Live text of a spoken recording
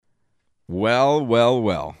Well, well,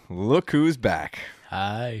 well. Look who's back.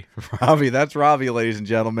 Hi. Robbie, that's Robbie, ladies and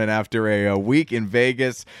gentlemen. After a week in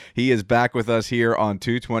Vegas, he is back with us here on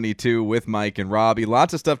 222 with Mike and Robbie.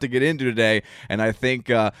 Lots of stuff to get into today, and I think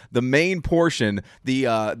the main portion,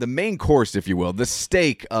 the main course, if you will, the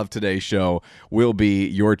steak of today's show will be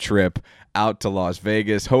your trip out to Las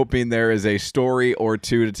Vegas, hoping there is a story or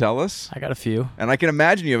two to tell us. I got a few. And I can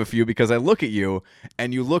imagine you have a few because I look at you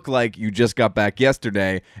and you look like you just got back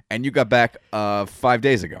yesterday and you got back 5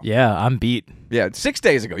 days ago. Yeah, I'm beat. Yeah, 6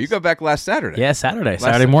 days ago. You got back last Saturday. Yeah,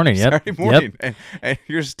 Saturday morning. Yep. Saturday morning. Yep. And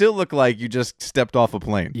you still look like you just stepped off a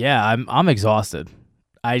plane. Yeah, I'm exhausted.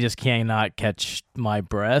 I just cannot catch my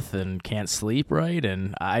breath and can't sleep right,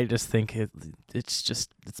 and I just think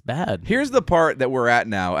it's bad. Here's the part that we're at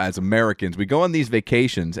now as Americans. We go on these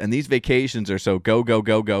vacations, and these vacations are so go Yep.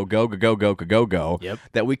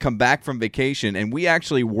 that we come back from vacation, and we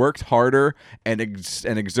actually worked harder and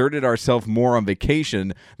exerted ourselves more on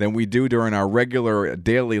vacation than we do during our regular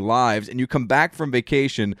daily lives. And you come back from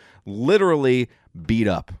vacation literally beat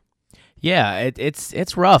up. Yeah,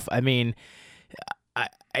 it's rough. I mean,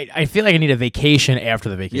 I feel like I need a vacation after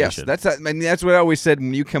the vacation. Yes, that's what I always said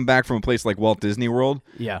when you come back from a place like Walt Disney World.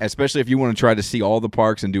 Yeah. Especially if you want to try to see all the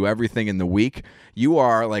parks and do everything in the week, you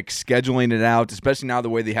are like scheduling it out, especially now the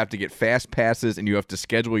way they have to get fast passes and you have to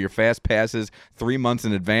schedule your fast passes 3 months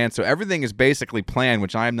in advance. So everything is basically planned,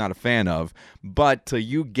 which I am not a fan of. But till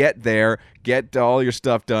you get there, get all your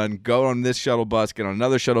stuff done, go on this shuttle bus, get on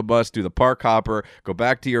another shuttle bus, do the park hopper, go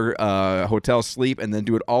back to your hotel, sleep, and then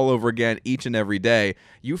do it all over again each and every day,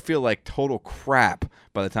 you feel like total crap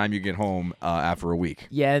by the time you get home after a week.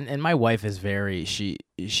 Yeah, and my wife is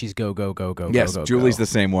she's go. Yes, go, Julie's go. the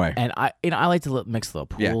same way. And I like to mix a little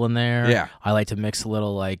pool in there. Yeah. I like to mix a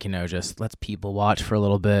little just let's people watch for a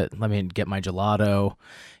little bit. Let me get my gelato,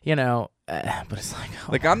 but it's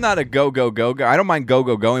like I'm not a go. I don't mind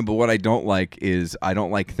going, but what I don't like is I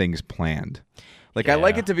don't like things planned. Like I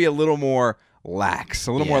like it to be a little more lax,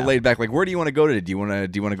 a little more laid back. Like, where do you want to go today? Do you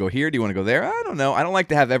want to go here? Do you want to go there? I don't know. I don't like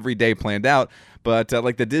to have every day planned out. But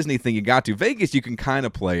like the Disney thing you got to, Vegas, you can kind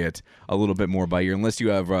of play it a little bit more by ear, unless you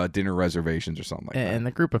have dinner reservations or something like that. And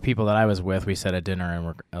the group of people that I was with, we said at dinner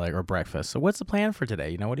and or breakfast. So what's the plan for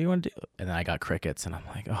today? What do you want to do? And then I got crickets, and I'm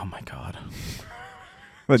like, oh my god.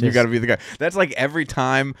 Then you got to be the guy. That's like every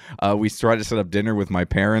time we try to set up dinner with my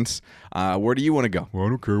parents. Where do you want to go? Well, I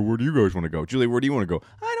don't care. Where do you guys want to go? Julie, where do you want to go?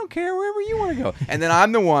 I don't care. Wherever you want to go. And then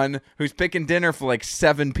I'm the one who's picking dinner for like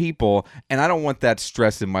 7 people, and I don't want that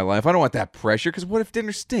stress in my life. I don't want that pressure, because what if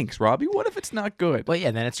dinner stinks, Robbie? What if it's not good? Well,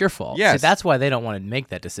 yeah, then it's your fault. Yes. See, that's why they don't want to make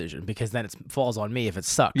that decision, because then it falls on me if it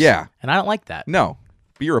sucks. Yeah. And I don't like that. No.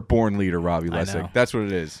 But you're a born leader, Robbie Lessig. know. That's what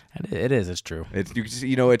it is. It is. It's true.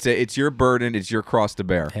 It's your burden. It's your cross to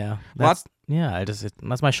bear. Yeah. That's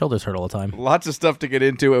my shoulders hurt all the time. Lots of stuff to get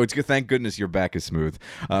into. It's good. Thank goodness your back is smooth.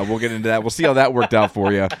 We'll get into that. We'll see how that worked out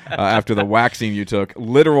for you after the waxing you took.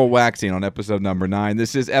 Literal waxing on episode number 9.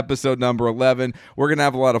 This is episode number 11. We're going to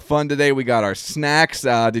have a lot of fun today. We got our snacks.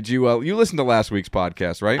 Did you listened to last week's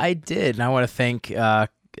podcast, right? I did. And I want to thank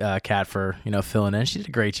Kat for filling in. She did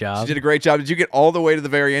a great job. She did a great job. Did you get all the way to the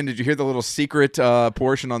very end? Did you hear the little secret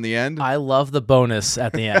portion on the end? I love the bonus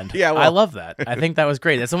at the end. Yeah, well, I love that. I think that was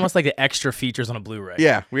great. It's almost like the extra features on a Blu-ray.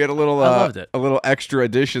 Yeah, we had a little I loved it. A little extra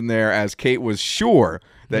edition there, as Kate was sure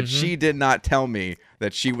that she did not tell me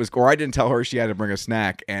that she was, or I didn't tell her she had to bring a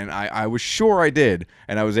snack, and I was sure I did,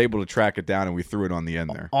 and I was able to track it down, and we threw it on the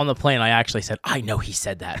end there. On the plane, I actually said, I know he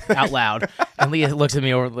said that out loud. And Leah looks at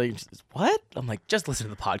me over like, what? I'm like, just listen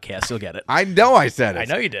to the podcast, you'll get it. I know I said it. I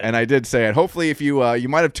know you did. And I did say it. Hopefully, if you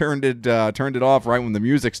might have turned it off right when the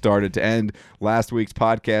music started to end last week's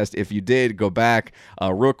podcast. If you did, go back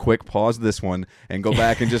real quick, pause this one, and go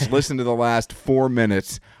back and just listen to the last 4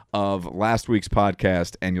 minutes of last week's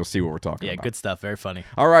podcast, and you'll see what we're talking about. Yeah, good stuff. Very funny.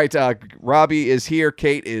 All right, Robbie is here.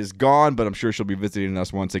 Kate is gone, but I'm sure she'll be visiting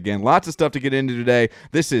us once again. Lots of stuff to get into today.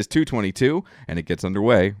 This is 222, and it gets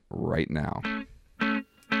underway right now.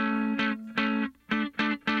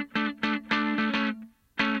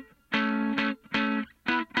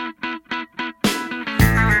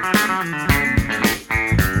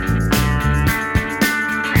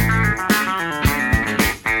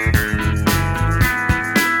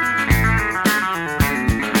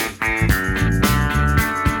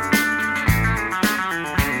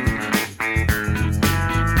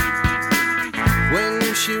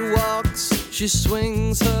 She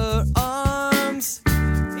swings her arms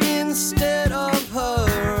instead of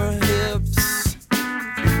her hips.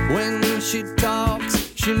 When she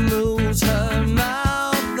talks, she moves her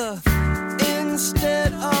mouth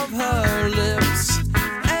instead of her lips.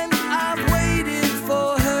 And I've waited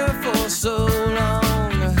for her for so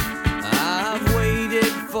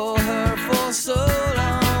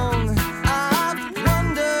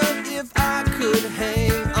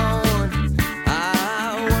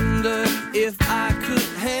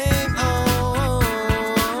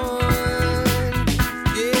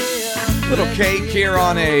Little cake here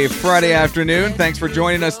on a Friday afternoon. Thanks for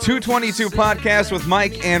joining us. 222 Podcast with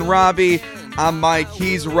Mike and Robbie. I'm Mike.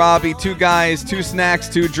 He's Robbie. 2 guys, 2 snacks,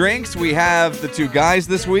 2 drinks. We have the 2 guys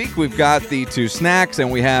this week. We've got the 2 snacks, and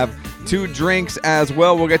we have 2 drinks as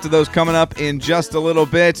well. We'll get to those coming up in just a little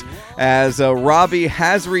bit as Robbie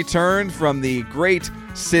has returned from the great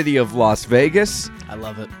city of Las Vegas. I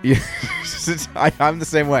love it. I'm the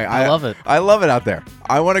same way. I love it. I love it out there.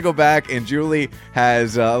 I want to go back, and Julie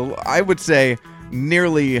has, I would say,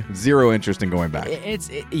 nearly zero interest in going back.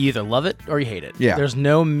 You either love it or you hate it. Yeah. There's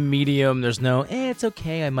no medium. There's no, it's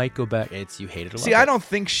okay, I might go back. It's you hate it or love it. See, I don't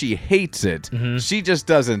think she hates it. Mm-hmm. She just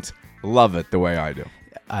doesn't love it the way I do.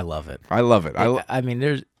 I love it. I love it. I mean,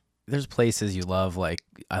 there's places you love. Like,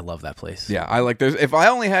 I love that place. Yeah, if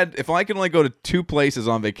I could only go to 2 places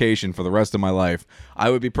on vacation for the rest of my life, I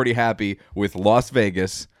would be pretty happy with Las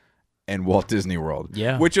Vegas and Walt Disney World.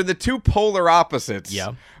 Yeah. Which are the 2 polar opposites.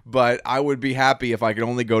 Yeah. But I would be happy if I could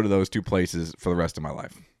only go to those 2 places for the rest of my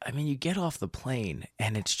life. I mean, you get off the plane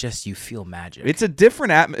and it's just, you feel magic. It's a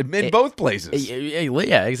different atmosphere in both places.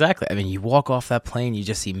 Yeah, exactly. I mean, you walk off that plane, you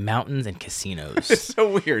just see mountains and casinos. It's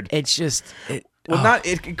so weird. It's just...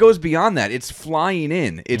 It goes beyond that. It's flying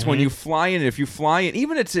in. It's when you fly in. If you fly in,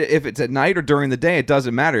 even if it's at night or during the day, it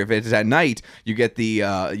doesn't matter. If it's at night, you get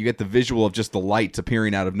the visual of just the lights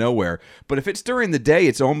appearing out of nowhere. But if it's during the day,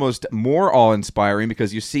 it's almost more awe-inspiring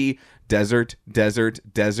because you see desert, desert,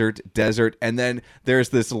 desert, desert, and then there's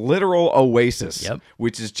this literal oasis,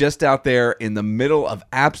 which is just out there in the middle of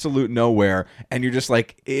absolute nowhere, and you're just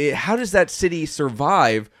like, how does that city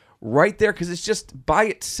survive? Right there, because it's just by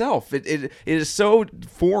itself. It is so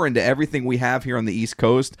foreign to everything we have here on the East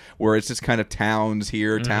Coast, where it's just kind of towns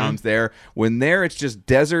here, towns there. When there, it's just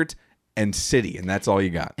desert and city, and that's all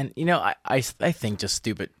you got. And, I think just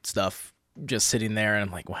stupid stuff, just sitting there, and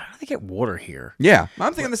I'm like, wow, how do they get water here? Yeah,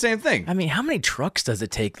 I'm thinking the same thing. I mean, how many trucks does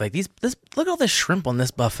it take? Like, look at all this shrimp on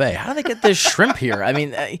this buffet. How do they get this shrimp here? I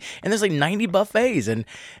mean, and there's like 90 buffets, and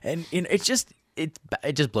it's just...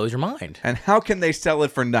 It just blows your mind. And how can they sell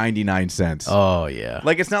it for 99 cents? Oh, yeah.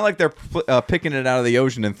 Like, it's not like they're picking it out of the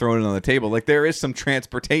ocean and throwing it on the table. Like, there is some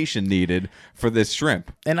transportation needed for this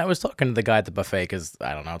shrimp. And I was talking to the guy at the buffet because,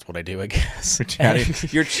 I don't know, it's what I do, I guess.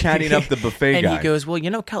 You're chatting up the buffet guy. And he goes, well,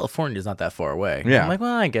 California's not that far away. Yeah. I'm like,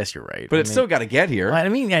 well, I guess you're right. But it's still got to get here. I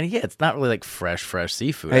mean, yeah, it's not really like fresh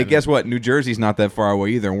seafood. Hey, guess what? New Jersey's not that far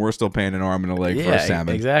away either, and we're still paying an arm and a leg for a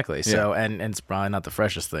salmon. Exactly. So, and it's probably not the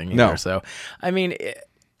freshest thing either. No. So, I mean...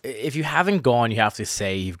 if you haven't gone, you have to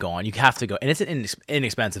say you've gone. You have to go, and it's an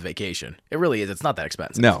inexpensive vacation. It really is. It's not that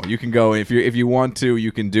expensive. No, you can go if you want to.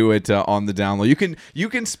 You can do it on the download. You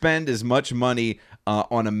can spend as much money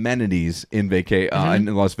on amenities in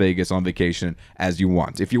in Las Vegas on vacation as you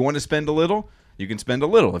want. If you want to spend a little, you can spend a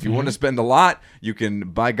little. If you want to spend a lot, you can,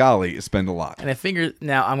 by golly, spend a lot. And I figure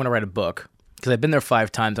now I'm going to write a book because I've been there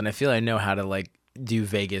 5 times, and I feel I know how to do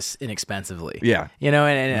Vegas inexpensively. Yeah.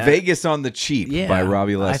 And Vegas on the cheap by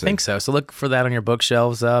Robbie Lessig. I think so. So look for that on your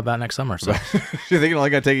bookshelves about next summer. So you think it only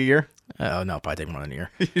got to take a year? Oh, no, probably take more than a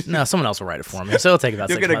year. No, someone else will write it for me. So it'll take about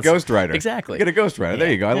 6 months. You'll get a ghostwriter. Exactly. You'll get a ghostwriter.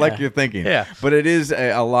 There you go. I like your thinking. Yeah. But it is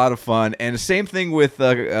a lot of fun. And same thing with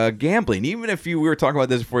gambling. Even if we were talking about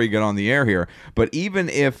this before you get on the air here, but even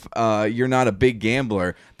if you're not a big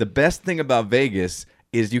gambler, the best thing about Vegas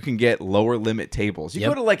is you can get lower limit tables. You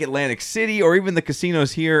go to Atlantic City or even the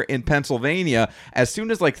casinos here in Pennsylvania, as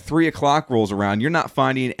soon as 3 o'clock rolls around, you're not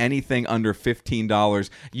finding anything under $15.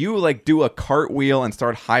 You do a cartwheel and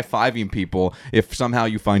start high-fiving people if somehow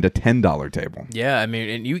you find a $10 table. Yeah, I mean,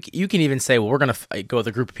 and you can even say, well, we're going to go with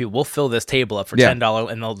a group of people. We'll fill this table up for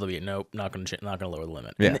 $10, and they'll be, nope, not going to lower the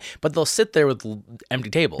limit. Yeah. But they'll sit there with empty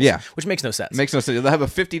tables, which makes no sense. Makes no sense. They'll have a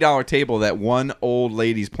 $50 table that one old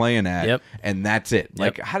lady's playing at, and that's it.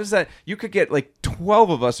 How does that? You could get 12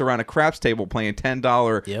 of us around a craps table playing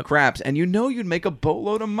 $10 craps, and you'd make a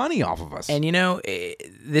boatload of money off of us. And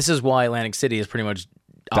this is why Atlantic City is pretty much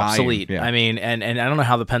obsolete. Dying, yeah. I mean, and I don't know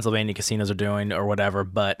how the Pennsylvania casinos are doing or whatever,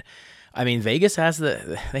 but I mean, Vegas has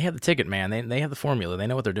they have the ticket, man. They have the formula. They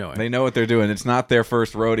know what they're doing. They know what they're doing. It's not their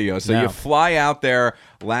first rodeo. So you fly out there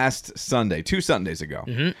last Sunday, 2 Sundays ago.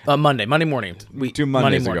 Monday morning. 2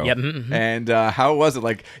 Mondays ago. Yep. And how was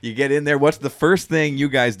it? You get in there. What's the first thing you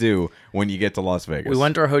guys do when you get to Las Vegas? We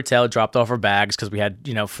went to our hotel, dropped off our bags because we had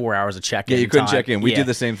 4 hours of check-in. Yeah, you couldn't time. check in. We do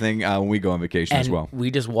the same thing when we go on vacation and as well.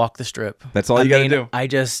 We just walk the strip. That's all you got to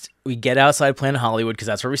do. We get outside Planet Hollywood because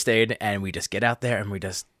that's where we stayed, and we just get out there and we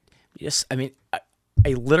just. I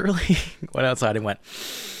literally went outside and went.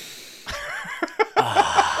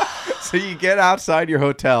 So you get outside your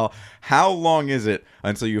hotel. How long is it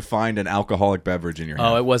until you find an alcoholic beverage in your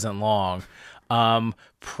hand? Oh, it wasn't long.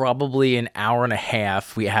 Probably an hour and a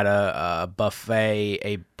half. We had a buffet,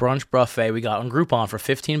 a brunch buffet. We got on Groupon for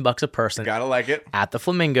 $15 a person Gotta like it. at the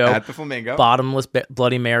Flamingo. At the Flamingo. Bottomless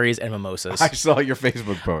Bloody Marys and mimosas. I saw your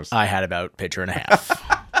Facebook post. I had about a pitcher and a half.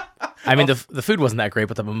 I mean, the food wasn't that great,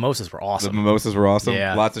 but the mimosas were The awesome. mimosas were awesome.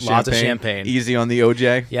 Yeah, Lots of lots of champagne. champagne. Easy on the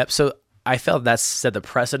OJ. Yep. So I felt that set the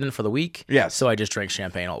precedent for the week. Yes. So I just drank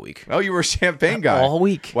champagne all week. Oh, you were a champagne guy. All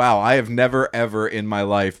week. Wow, I have never, ever in my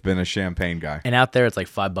life been a champagne guy. And out there, it's like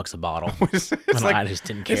 $5 a bottle. It's And like, I just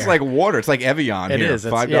didn't care. It's like water. It's like Evian It here. is.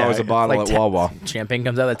 It's- $5 yeah, a bottle it's at like Wawa. Champagne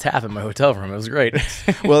comes out of the tap in my hotel room. It was great.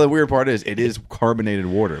 Well, the weird part is it is carbonated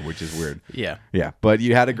water, which is weird. Yeah. Yeah, but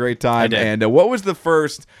you had a great time. I did. And what was the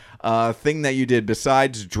first thing that you did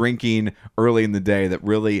besides drinking early in the day that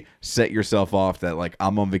really set yourself off that, like,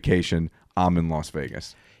 I'm on vacation, I'm in Las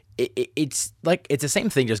Vegas? It's like it's the same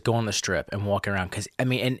thing, just going on the strip and walking around. Because I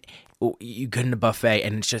mean, and you go in a buffet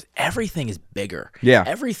and it's just everything is bigger. Yeah.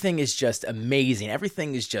 Everything is just amazing.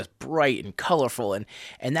 Everything is just bright and colorful, and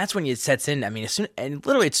that's when it sets in. I mean, as soon as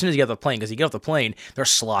you get off the plane, because you get off the plane,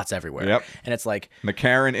 there's slots everywhere. Yep. And it's like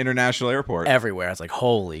McCarran International Airport. everywhere. It's like,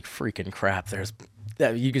 holy freaking crap! There's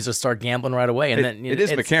you can just start gambling right away, and then It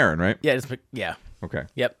is it's- McCarran, right? Yeah, yeah. Okay.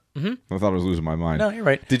 Yep. Mm-hmm. I thought I was losing my mind. No, you're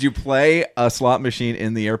right. Did you play a slot machine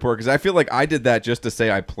in the airport? Because I feel like I did that just to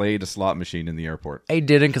say I played a slot machine in the airport. I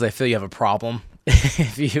didn't, because I feel you have a problem.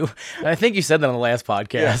 I think you said that on the last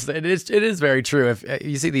podcast. Yeah. It is very true. If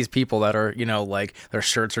you see these people that are, like their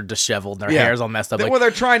shirts are disheveled and their Yeah. hair's all messed up, like, Well,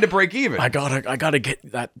 they're trying to break even. I gotta get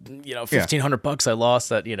that, $1,500 I lost.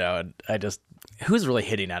 That and I just, who's really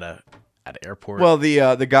hitting at an airport? Well,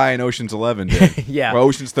 the guy in Ocean's 11 did. yeah, Well,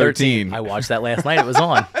 Ocean's 13. I watched that last night. It was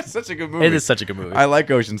on. That's such a good movie. It is such a good movie. I like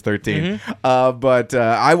Ocean's 13. But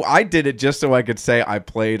I did it just so I could say I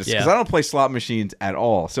played, because Yeah. I don't play slot machines at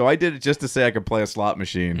all. So I did it just to say I could play a slot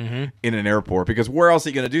machine in an airport, because where else are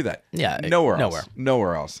you going to do that? Yeah,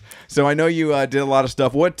 Nowhere else. So I know you did a lot of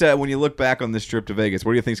stuff. What when you look back on this trip to Vegas,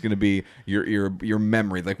 what do you think is going to be your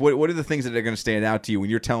memory? Like, what are the things that are going to stand out to you when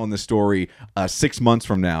you're telling the story 6 months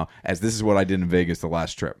from now, as this is what I did in Vegas the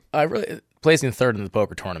last trip? I really placing third in the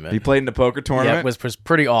poker tournament. You played in the poker tournament? Yeah, it was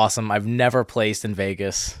pretty awesome. I've never placed in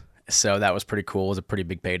Vegas, so that was pretty cool. It was a pretty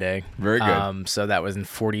big payday. Very good. So that was in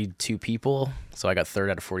 42 people, so I got third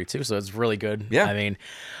out of 42, so it's really good. Yeah. I mean,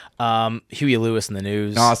 Huey Lewis in the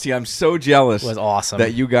news. Oh, see, I'm so jealous. Was awesome.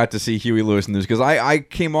 That you got to see Huey Lewis in the news, because I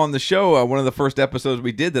came on the show, one of the first episodes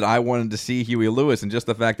we did, that I wanted to see Huey Lewis, and just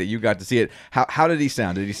the fact that you got to see it. How did he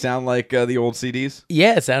sound? Did he sound like the old CDs?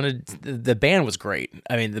 Yeah, it sounded. The band was great.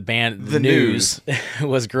 I mean, the band, the news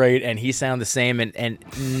was great, and he sounded the same. And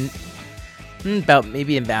about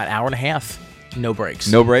an hour and a half, no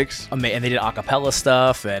breaks. No breaks? And they did acapella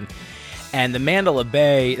stuff, and the Mandalay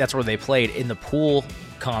Bay, that's where they played, in the pool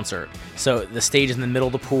concert. So the stage is in the middle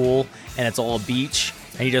of the pool, and it's all a beach,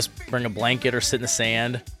 and you just bring a blanket or sit in the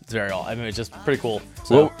sand. It's it's just pretty cool.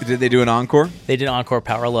 So Well, did they do an encore? they did encore.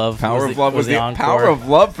 Power of Love. Power of Love was the encore. Power of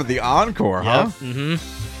Love for the encore, huh?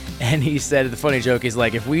 And he said, the funny joke is,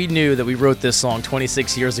 like, if we knew that we wrote this song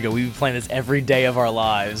 26 years ago, we'd be playing this every day of our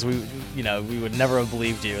lives. We would never have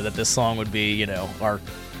believed you that this song would be, our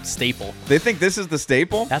staple. They think this is the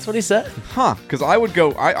staple? That's what he said. Huh? Because I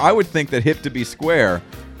would think that Hip to Be Square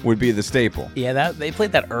would be the staple. Yeah, they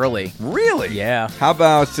played that early. Really? Yeah. How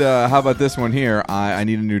about this one here? I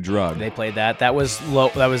Need a New Drug. They played that. That was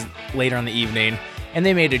later in the evening, and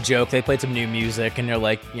they made a joke. They played some new music, and they're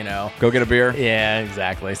like, Go get a beer. yeah,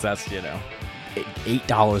 exactly. So that's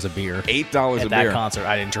 $8 a beer. $8 At a that beer. concert,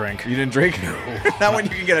 I didn't drink. You didn't drink? Not when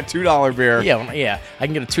you can get a $2 beer. Yeah. I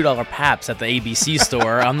can get a $2 Pabst at the ABC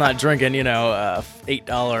store. I'm not drinking,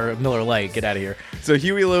 $8 Miller Lite. Get out of here. So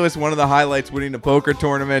Huey Lewis, one of the highlights, winning the poker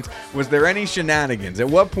tournament. Was there any shenanigans? At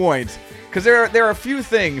what point? Because there are a few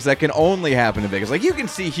things that can only happen in Vegas. Like, you can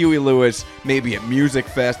see Huey Lewis maybe at Music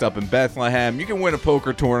Fest up in Bethlehem. You can win a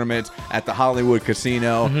poker tournament at the Hollywood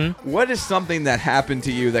Casino. What is something that happened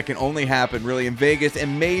to you that can only happen really in Vegas,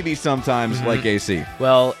 and maybe sometimes like AC?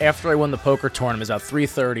 Well, after I won the poker tournament, it was about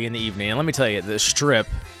 3:30 in the evening. And let me tell you, the Strip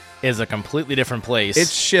is a completely different place. It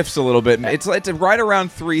shifts a little bit. It's right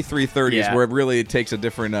around 3:30 Yeah. is where it really takes a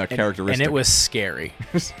different characteristic. And it was scary.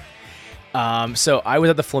 So I was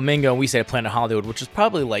at the Flamingo, and we stayed at Planet Hollywood, which is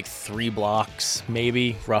probably like 3 blocks,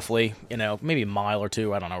 maybe, roughly. maybe a mile or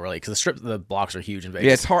two. I don't know, really, because the blocks are huge in Vegas.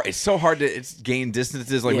 Yeah, it's hard. It's so hard to gain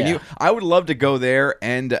distances. Like Yeah. I would love to go there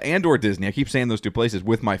and or Disney. I keep saying those two places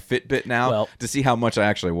with my Fitbit now to see how much I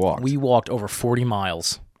actually walked We walked over 40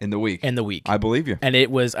 miles in the week. in the week. I believe you. And it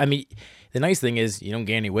was, the nice thing is you don't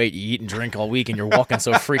gain any weight. You eat and drink all week, and you're walking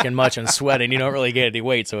so freaking much and sweating. You don't really get any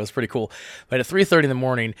weight, so it's pretty cool. But at 3:30 in the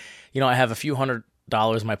morning, I have a few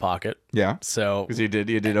 $100s in my pocket. Yeah. So Because you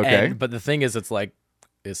did okay. but the thing is, it's like,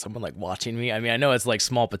 is someone like watching me? I mean, I know it's like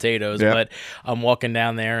small potatoes, Yeah. but I'm walking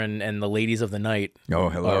down there, and the ladies of the night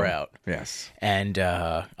are out. Yes. And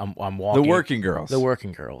I'm walking. The working girls. The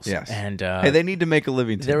working girls. Yes. And hey, they need to make a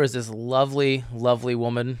living too. there was this lovely, lovely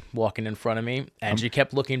woman walking in front of me, and she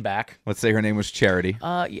kept looking back. Let's say her name was Charity.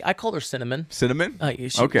 I called her Cinnamon. Cinnamon?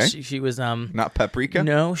 Okay. She was Not paprika?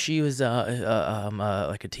 No, she was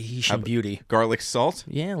like a Tahitian beauty. Garlic salt?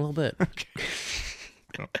 Yeah, a little bit.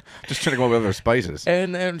 Just trying to go with other spices.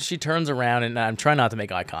 And then she turns around, and I'm trying not to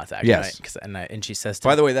make eye contact. Yes. Right? And she says to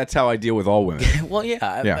By the way, that's how I deal with all women. well,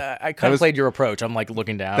 yeah, Yeah. I That kind of was- played your approach. I'm like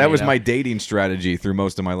looking down. That you was know? my dating strategy through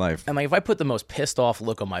most of my life. I'm like, if I put the most pissed off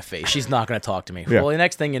look on my face, she's not going to talk to me. Yeah. Well, the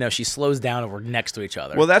next thing you know, she slows down and we're next to each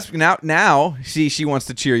other. Well, that's now she wants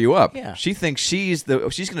to cheer you up. Yeah. She thinks she's going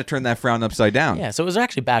to turn that frown upside down. yeah, so it was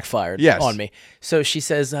actually backfired Yes. on me. So she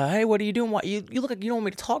says, "Hey, what are you doing? Why you look like you don't want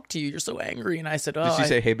me to talk to you? You're so angry." And I said, "Oh." Did she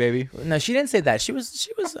say, "Hey, baby"? No, she didn't say that. She was,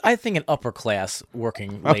 I think, an upper class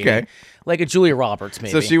working lady, Okay. like a Julia Roberts,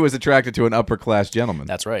 maybe. So she was attracted to an upper class gentleman.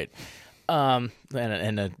 That's right. And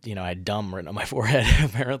I had dumb written on my forehead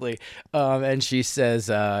apparently. And she says,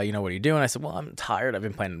 what are you doing? I said, well, I'm tired. I've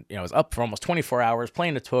been playing. I was up for almost 24 hours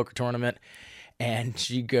playing a poker tournament. And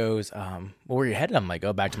she goes, well, where are you headed? I'm like,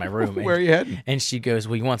 go back to my room. Where are you heading? And she goes,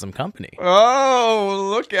 well, you want some company? Oh,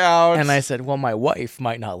 look out. And I said, well, my wife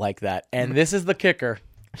might not like that. And this is the kicker.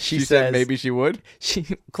 she says, said maybe she would.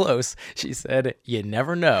 Close. She said, you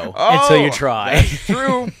never know Oh, until you try. That's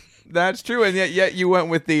true. That's true. And yet you went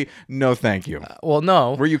with the no, thank you. Well,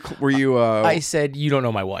 no. Were you? I said, you don't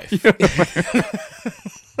know my wife.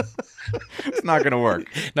 It's not going to work.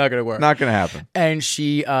 Not going to work. Not going to happen. And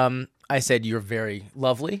she, I said, you're very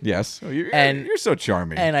lovely. Yes. Oh, And- you're so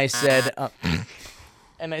charming. And I said,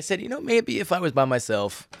 maybe if I was by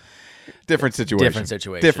myself, Different situation.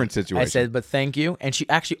 different situation. I said, but thank you. And she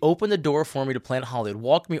actually opened the door for me to Planet Hollywood,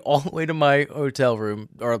 walked me all the way to my hotel room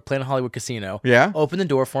or Planet Hollywood Casino. Yeah? Opened the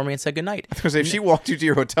door for me and said goodnight. Because if she walked you to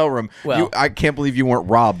your hotel room, Well- I can't believe you weren't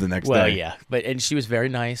robbed the next Well, day. yeah. And she was very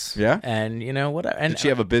nice. Yeah? And whatever. And Did she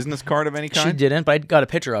have a business card of any kind? She didn't, but I got a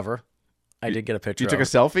picture of her. I did get a picture. You took a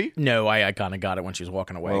of her. selfie? No, I kind of got it when she was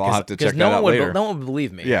walking away. Well, I'll have to check that no out one later. would, no one would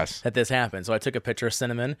believe me. Yes. That this happened. So I took a picture of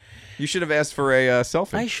Cinnamon. You should have asked for a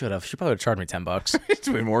selfie. I should have. She probably would have charged me $10. It's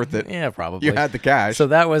been worth it. Yeah, probably. You had the cash. So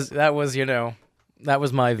that was that was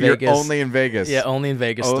my You're Vegas. only in Vegas. Yeah, only in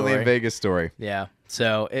Vegas. Only story. in Vegas story. Yeah.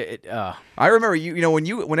 So I remember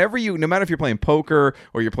whenever you, no matter if you're playing poker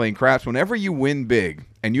or you're playing craps, whenever you win big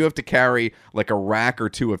and you have to carry like a rack or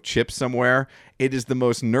two of chips somewhere, it is the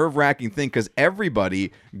most nerve-wracking thing because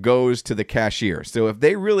everybody goes to the cashier. So if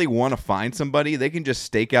they really want to find somebody, they can just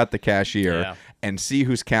stake out the cashier Yeah. and see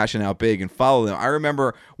who's cashing out big and follow them. I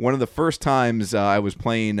remember one of the first times I was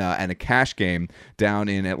playing at a cash game down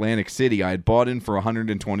in Atlantic City. I had bought in for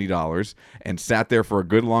 $120 and sat there for a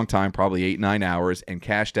good long time, probably 8-9 hours, and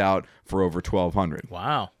cashed out for over $1,200.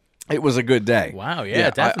 wow. It was a good day. Wow,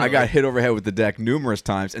 yeah, definitely. I got hit over the head with the deck numerous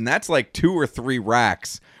times, and that's like 2 or 3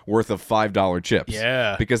 racks worth of $5 chips.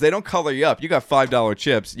 Yeah. Because they don't color you up. You got $5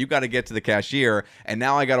 chips. You got to get to the cashier, and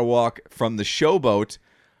now I got to walk from the Showboat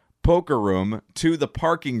poker room to the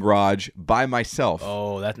parking garage by myself.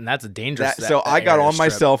 Oh, that's a dangerous. So I got area on my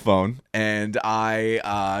strip. cell phone and I,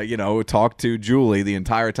 talked to Julie the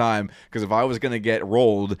entire time because if I was going to get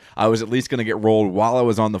rolled, I was at least going to get rolled while I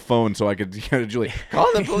was on the phone so I could go to Julie, call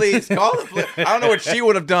the police, call the police. I don't know what she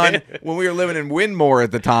would have done when we were living in Winmore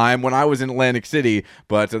at the time when I was in Atlantic City,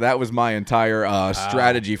 but that was my entire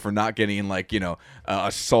strategy for not getting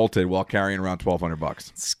assaulted while carrying around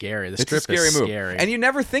 $1,200. Scary. The It's strip a scary is move. scary. And you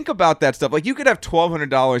never think about that stuff. Like you could have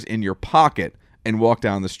 $1,200 in your pocket and walk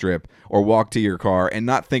down the strip or walk to your car and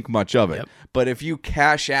not think much of it. Yep. But if you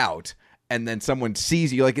cash out and then someone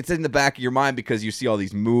sees you, like it's in the back of your mind because you see all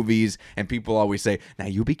these movies and people always say, now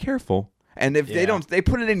you be careful. And if they don't, they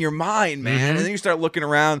put it in your mind, man. And then you start looking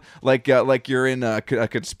around like you're in a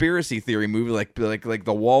conspiracy theory movie, like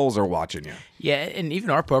the walls are watching you. Yeah, and even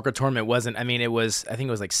our poker tournament wasn't. I think it was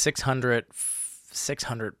like 600,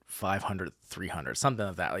 500, 300, something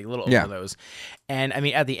like that, like a little over those. And I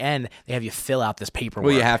mean, at the end, they have you fill out this paperwork.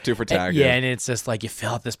 Well, you have to for tag. Yeah, and it's just like you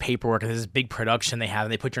fill out this paperwork, and there's this big production they have,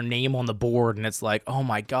 and they put your name on the board, and it's like, oh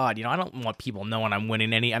my God, I don't want people knowing I'm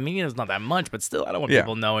winning any. I mean, it's not that much, but still, I don't want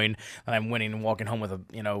people knowing that I'm winning and walking home with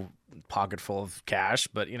a pocket full of cash.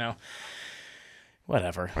 But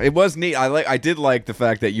Whatever. It was neat. I did like the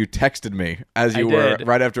fact that you texted me as you I were did.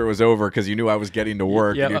 right after it was over because you knew I was getting to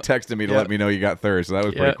work, and you Yep. texted me to Yep. let me know you got third. So that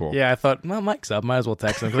was pretty cool. Yeah, I thought, well, Mike's up. Might as well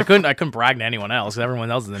text him. 'Cause I couldn't brag to anyone else. 'Cause everyone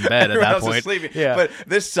else is in bed at Everyone that else point. is sleeping. Yeah. But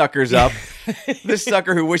this sucker's up. This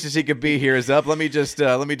sucker who wishes he could be here is up. Let me just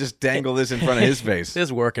dangle this in front of his face. This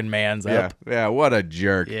working man's Yeah, up. yeah, what a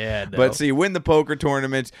jerk. Yeah, no. But so you win the poker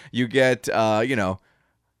tournament, you get,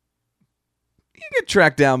 you get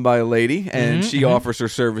tracked down by a lady, and she offers her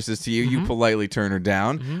services to you. You politely turn her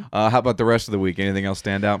down. How about the rest of the week? Anything else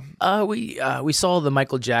stand out? We saw the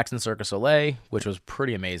Michael Jackson Cirque du Soleil, which was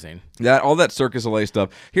pretty amazing. All that Cirque du Soleil stuff.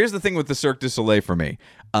 Here's the thing with the Cirque du Soleil for me.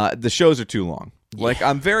 The shows are too long. Like,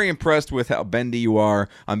 I'm very impressed with how bendy you are.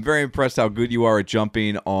 I'm very impressed how good you are at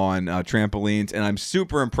jumping on trampolines, and I'm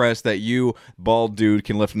super impressed that you, bald dude,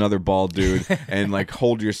 can lift another bald dude and like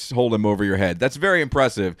hold him over your head. That's very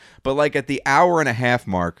impressive. But like at the hour and a half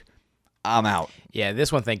mark, I'm out. Yeah,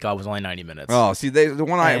 this one, thank God, was only 90 minutes. Oh, see, the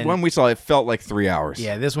one we saw, it felt like 3 hours.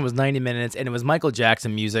 Yeah, this one was 90 minutes, and it was Michael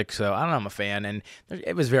Jackson music, so I don't know, I'm a fan, and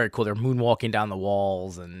it was very cool. They're moonwalking down the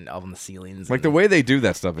walls and up on the ceilings. Like and the way they do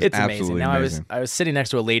that stuff is it's absolutely amazing. Now, amazing. I was sitting next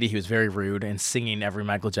to a lady who was very rude and singing every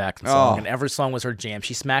Michael Jackson song, Oh. and every song was her jam.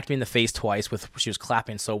 She smacked me in the face twice she was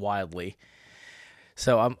clapping so wildly.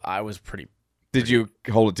 So I was pretty. Did you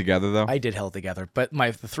hold it together though? I did held together, but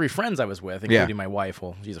the three friends I was with, including my wife,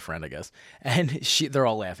 well, she's a friend, I guess, and they're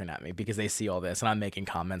all laughing at me because they see all this, and I'm making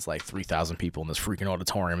comments like 3,000 people in this freaking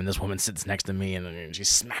auditorium, and this woman sits next to me, and she's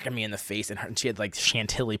smacking me in the face, and she had like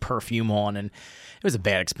Chantilly perfume on, and it was a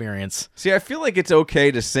bad experience. See, I feel like it's okay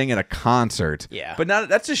to sing at a concert. Yeah. But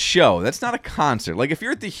that's a show. That's not a concert. Like if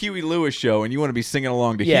you're at the Huey Lewis show and you want to be singing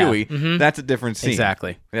along to Yeah. Huey, that's a different scene.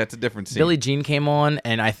 Exactly. That's a different scene. Billie Jean came on,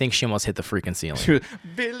 and I think she almost hit the freaking ceiling.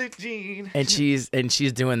 Billie Jean. And she's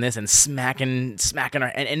doing this and smacking her,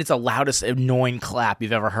 and it's the loudest annoying clap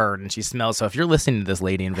you've ever heard. And she smells. So if you're listening to this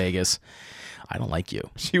lady in Vegas, I don't like you.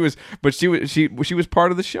 She was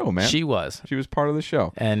part of the show, man. She was, part of the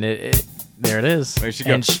show. and there it is. There she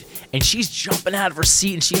goes. And she's jumping out of her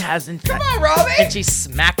seat, and she hasn't. Come on, Robbie! And she's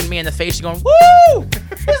smacking me in the face. She's going, "Woo!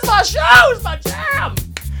 This is my show. It's my jam."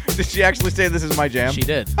 Did she actually say this is my jam? She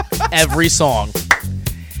did. Every song.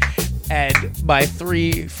 And my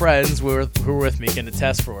three friends who were with me can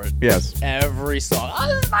attest for it. Yes. Every song. Oh,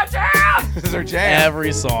 this is my jam! This is her jam.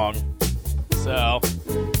 Every song. So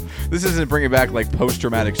This isn't bringing back like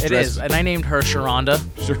post-traumatic stress. it is. And I named her Sharonda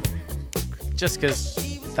Sure. just because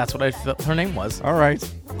that's what I felt her name was. All right.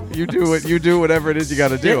 You do whatever it is you got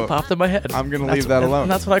to do. It popped in my head. I'm gonna That's leave that what- alone.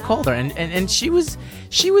 And that's what I called her. And she was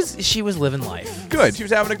living life. Good. She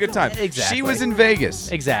was having a good time. Exactly. She was in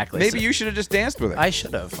Vegas. Exactly. Maybe So you should have just danced with her. I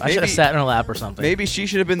should have. I Maybe- should have sat in her lap or something. Maybe she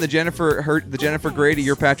should have been the Jennifer Grady,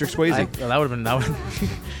 you're Patrick Swayze. That would have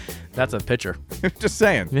been. That's a picture. Just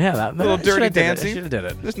saying. Yeah, that A little I dirty shoulda did it. I dancing. should have did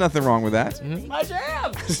it. There's nothing wrong with that. My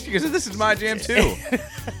jam. Because this is my jam too.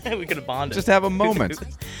 We could have bonded. Just have a moment.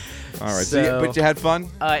 All right. But you had fun?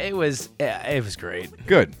 It was great.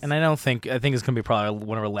 Good. And I think it's gonna be probably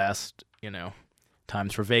one of our last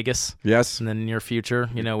times for Vegas Yes. in the near future.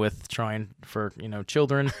 With trying for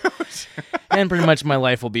children, and pretty much my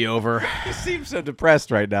life will be over. You seem so depressed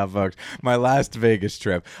right now, folks. My last Vegas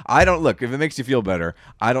trip. I don't look. If it makes you feel better,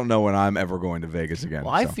 I don't know when I'm ever going to Vegas again.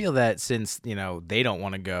 Well, I so. feel that since they don't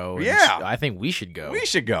want to go, and Yeah. I think we should go. We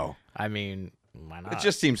should go. I mean, why not? It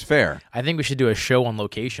just seems fair. I think we should do a show on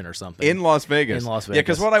location or something. In Las Vegas. In Las Yeah,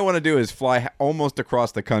 because Vegas. what I want to do is fly almost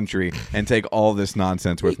across the country and take all this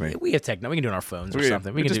nonsense with me. We have techno. We can do it on our phones or We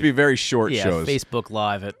something. We it'd can just do be very short yeah, shows. Facebook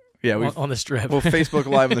Live Yeah, on the strip. We'll Facebook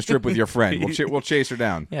Live on the strip with your friend. We'll chase her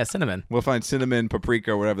down. yeah, Cinnamon. We'll find Cinnamon,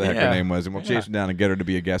 Paprika, whatever the heck her Yeah. name was, and we'll chase her down and get her to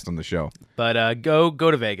be a guest on the show. But go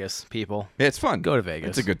to Vegas, people. Yeah, it's fun. Go to Vegas.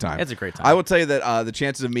 It's a good time. It's a great time. I will tell you that the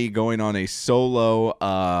chances of me going on a solo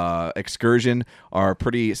excursion are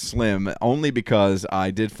pretty slim, only because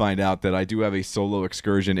I did find out that I do have a solo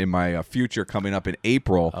excursion in my future coming up in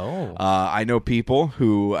April. Oh. I know people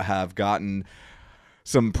who have gotten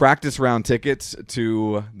some practice round tickets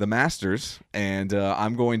to the Masters, and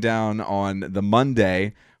I'm going down on the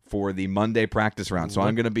Monday for the Monday practice round. So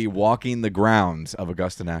I'm going to be walking the grounds of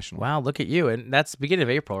Augusta National. Wow, look at you. And that's the beginning of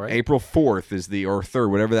April, right? April 4th is or 3rd,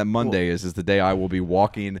 whatever that Monday is the day I will be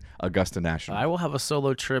walking Augusta National. I will have a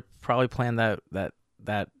solo trip, probably planned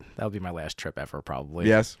that'll be my last trip ever, probably.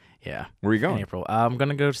 Yes. Yeah. Where are you going? In April. I'm going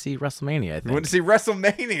to go see WrestleMania, I think. You went to see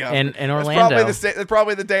WrestleMania In Orlando. That's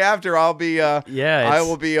probably the day after I'll be. I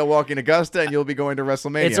will be walking Augusta, and you'll be going to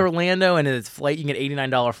WrestleMania. It's Orlando, and it's flight. You can get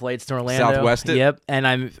 $89 flights to Orlando. Southwest it? Yep. And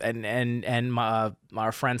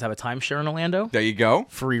our friends have a timeshare in Orlando. There you go.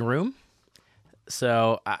 Free room.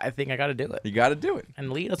 So I think I got to do it. You got to do it.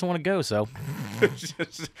 And Lee doesn't want to go, so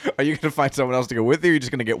Are you going to find someone else to go with you, or are you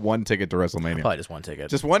just going to get one ticket to WrestleMania? probably just one ticket.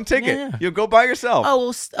 Just one ticket? Yeah. You'll go by yourself. Oh,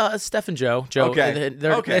 well, Steph and Joe. Okay.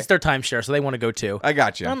 Okay. It's their timeshare, so they want to go too. I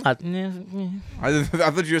got you. I'm not. I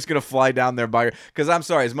thought you were just gonna fly down there by because I'm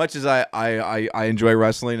sorry. As much as I enjoy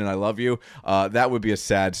wrestling and I love you, that would be a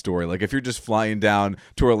sad story. Like if you're just flying down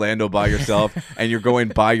to Orlando by yourself and you're going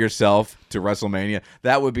by yourself to WrestleMania,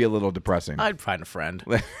 that would be a little depressing. I'd find a friend.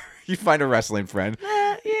 You'd find a wrestling friend.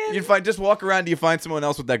 Yeah. You'd just walk around. You find someone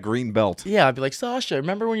else with that green belt. Yeah, I'd be like, Sasha,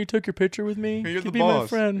 remember when you took your picture with me? You're the Could be boss. my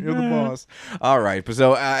friend. You're the boss. All right.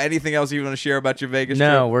 So, anything else you want to share about your Vegas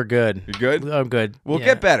No, trip? we're good. You good? I'm good. We'll Yeah.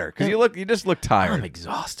 get better because you just look tired. I'm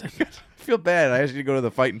exhausted. I feel bad. I asked you to go to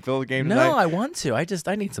the Fight and Phil game No, tonight. I want to.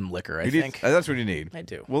 I need some liquor, I think. That's what you need. I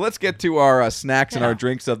do. Well, let's get to our snacks and Yeah. our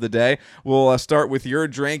drinks of the day. We'll start with your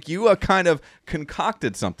drink. You kind of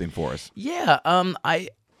concocted something for us. Yeah,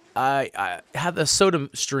 I have a Soda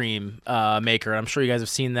Stream maker. I'm sure you guys have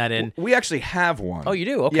seen that in. We actually have one. Oh, you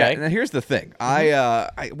do? Yeah. Okay. Now here's the thing.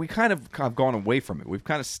 We kind of gone away from it. We've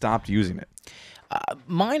kind of stopped using it.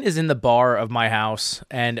 Mine is in the bar of my house,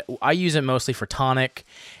 and I use it mostly for tonic.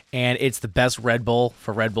 And it's the best Red Bull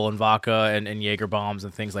for Red Bull and vodka and Jaeger bombs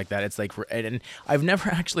and things like that. It's like, and I've never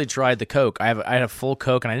actually tried the Coke. I had a full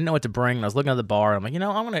Coke and I didn't know what to bring. And I was looking at the bar. And I'm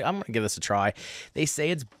like, I'm gonna give this a try. They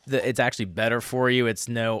say it's actually better for you. It's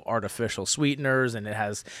no artificial sweeteners and it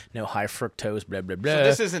has no high fructose. Blah blah blah. So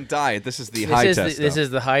this isn't diet. This is the high test. This stuff. is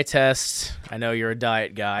the high test. I know you're a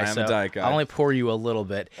diet guy. I am so a diet guy. I'll only pour you a little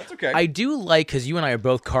bit. That's okay. I do like, because you and I are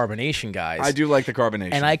both carbonation guys. I do like the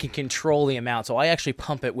carbonation. And I can control the amount, so I actually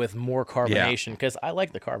pump it with more carbonation because I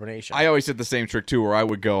like the carbonation. I always did the same trick too, where I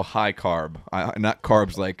would go high carb, not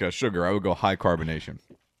carbs like sugar. I would go high carbonation.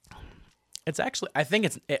 It's actually, I think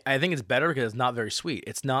it's better because it's not very sweet.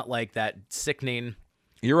 It's not like that sickening.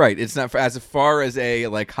 You're right. It's not as far as a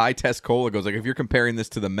like high test cola goes. Like if you're comparing this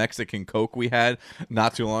to the Mexican Coke we had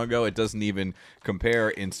not too long ago, it doesn't even compare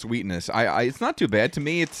in sweetness. It's not too bad to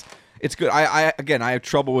me. It's good. I have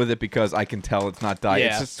trouble with it because I can tell it's not diet. Yeah.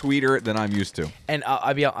 It's just sweeter than I'm used to. And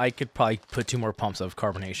I could probably put 2 more pumps of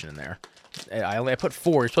carbonation in there. I put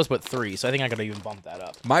 4. You're supposed to put 3, so I think I gotta even bump that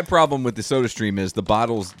up. My problem with the Soda Stream is the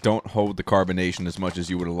bottles don't hold the carbonation as much as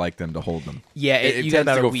you would have liked them to hold them. Yeah, it you got tends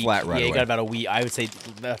about to a go week. flat right yeah, you away. got about a week. I would say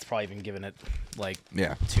that's probably even giving it like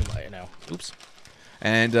too much. Oops.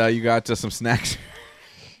 And you got some snacks.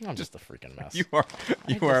 I'm just a freaking mess. You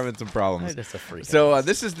are having some problems. I'm just a freaking So mess.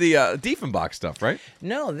 this is the Diefenbach stuff, right?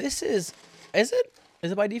 No, this is it?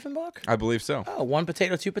 Is it by Diefenbach? I believe so. Oh, 1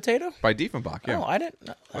 potato, 2 potato? By Diefenbach, yeah. Oh, I didn't.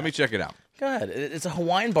 Let me check it out. Go ahead. It's a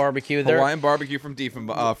Hawaiian barbecue. Hawaiian barbecue from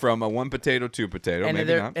Diefenbach, from 1 potato, 2 potato. And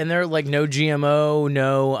maybe not. they're like no GMO,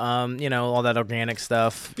 no all that organic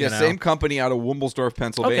stuff. Yeah, you know. same company out of Womblesdorf,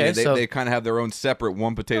 Pennsylvania. Okay, so- they kind of have their own separate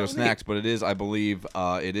 1 potato neat. snacks, but it is, I believe,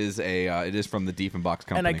 it is from the Diefenbach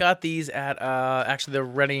company. And I got these at actually the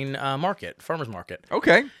Reading farmers market.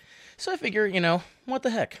 Okay. So I figure, what the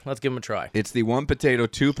heck? Let's give them a try. It's the 1 potato,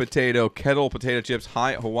 2 potato kettle potato chips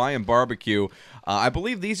Hawaiian barbecue. I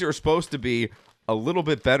believe these are supposed to be a little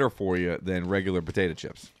bit better for you than regular potato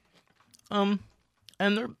chips. And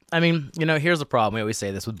here's the problem. We always say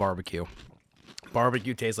this with barbecue.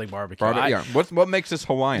 Barbecue tastes like barbecue. Yeah. What makes this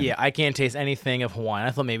Hawaiian? Yeah, I can't taste anything of Hawaiian.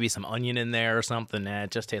 I thought maybe some onion in there or something. Nah, it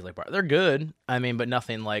just tastes like barbecue. They're good. But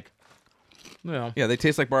nothing like, Yeah, they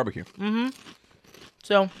taste like barbecue.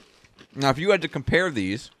 So, Now, if you had to compare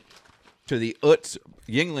these to the Utz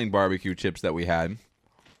Yingling barbecue chips that we had,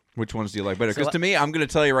 which ones do you like better? Because to me, I'm going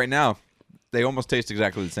to tell you right now, they almost taste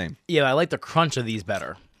exactly the same. yeah, I like the crunch of these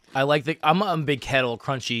better. I'm a big kettle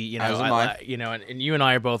crunchy, As am I. And you and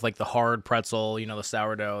I are both like the hard pretzel, the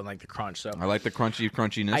sourdough and like the crunch. So I like the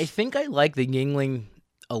crunchiness. I think I like the Yingling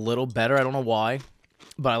a little better. I don't know why,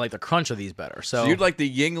 but I like the crunch of these better. So you'd like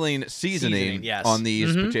the Yingling seasoning yes. on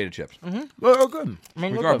these potato chips. Oh, good.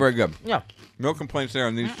 Which are very good. Yeah. No complaints there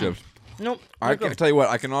on these chips. Nope. I can tell you what,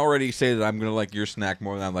 I can already say that I'm going to like your snack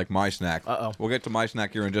more than I like my snack. Uh-oh. We'll get to my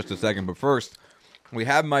snack here in just a second, but first, we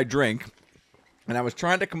have my drink, and I was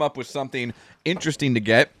trying to come up with something interesting to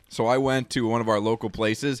get, so I went to one of our local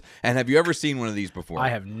places, and have you ever seen one of these before? I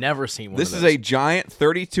have never seen one This of is those. a giant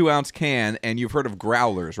 32-ounce can, and you've heard of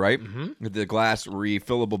growlers, right? Mm-hmm. The glass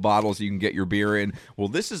refillable bottles you can get your beer in. Well,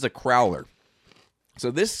 this is a crowler. So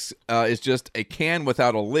this is just a can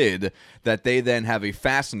without a lid that they then have a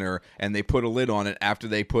fastener, and they put a lid on it after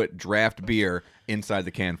they put draft beer inside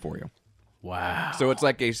the can for you. Wow. So it's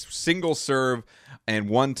like a single serve and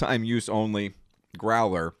one-time use only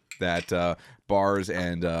growler that bars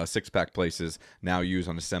and six-pack places now use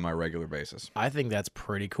on a semi-regular basis. I think that's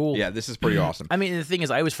pretty cool. Yeah, this is pretty awesome. I mean, the thing is,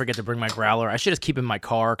 I always forget to bring my growler. I should just keep it in my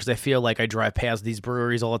car because I feel like I drive past these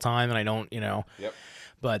breweries all the time and I don't, Yep.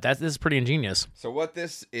 But this is pretty ingenious. So what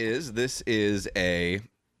this is a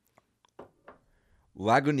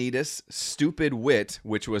Lagunitas Stupid Wit,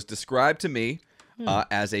 which was described to me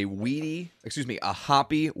as a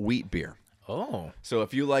hoppy wheat beer. Oh. So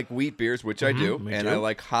if you like wheat beers, which I do, and I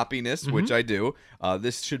like hoppiness, which I do,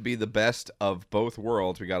 this should be the best of both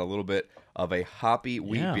worlds. We got a little bit of a hoppy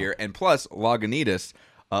wheat beer, and plus Lagunitas,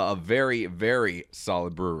 a very, very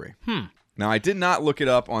solid brewery. Now, I did not look it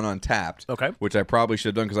up on Untapped, Okay. which I probably should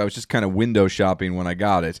have done because I was just kind of window shopping when I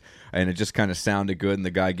got it, and it just kind of sounded good, and the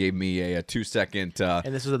guy gave me a 2-second...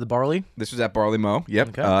 And this was at the Barley? This was at Barley Mow,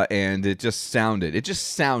 yep, Okay. and it just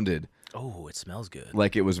sounded Oh, it smells good.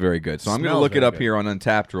 like it was very good. So I'm going to Smells look it very up good. here on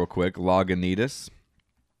Untapped real quick. Lagunitas,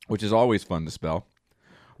 which is always fun to spell.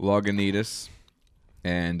 Lagunitas,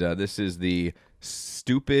 and this is the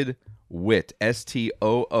Stupid Wit,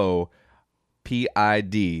 STOOPIDWIT.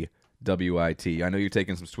 I know you're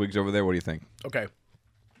taking some swigs over there. What do you think? Okay.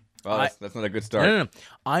 Oh, that's not a good start. No.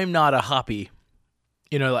 I'm not a hoppy.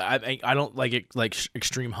 I don't like it like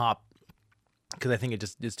extreme hop because I think it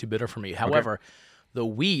just is too bitter for me. However, the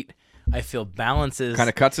wheat I feel balances. Kind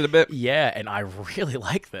of cuts it a bit. Yeah, and I really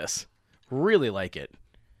like this. Really like it.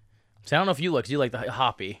 So I don't know if you look. Do you like the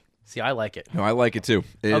hoppy? See, I like it. No, I like it too.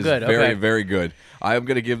 It is good, very, okay. very good. I'm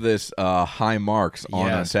going to give this high marks on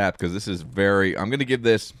Yes. Untapped because this is very... I'm going to give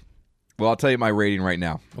this... Well, I'll tell you my rating right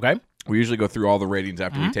now. Okay. We usually go through all the ratings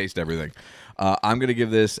after we taste everything. I'm going to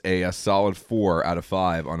give this a solid 4 out of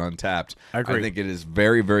 5 on Untapped. I agree. I think it is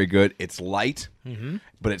very, very good. It's light,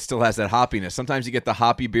 but it still has that hoppiness. Sometimes you get the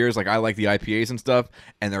hoppy beers, like I like the IPAs and stuff,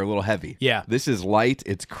 and they're a little heavy. Yeah. This is light,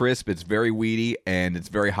 it's crisp, it's very weedy, and it's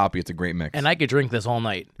very hoppy. It's a great mix. And I could drink this all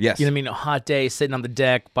night. Yes. You know what I mean? A hot day, sitting on the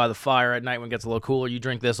deck by the fire at night when it gets a little cooler, you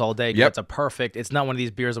drink this all day. 'Cause Yep. It's a perfect. It's not one of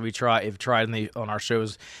these beers that we've tried on our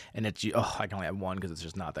shows, and I can only have one because it's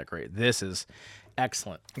just not that great. This is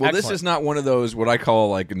excellent. Well, this Excellent. is not one of those what I call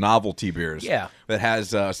like novelty beers. Yeah. That has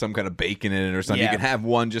some kind of bacon in it or something. Yeah. You can have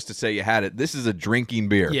one just to say you had it. This is a drinking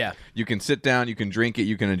beer. Yeah. You can sit down, you can drink it,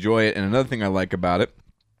 you can enjoy it. And another thing I like about it,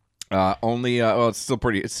 it's still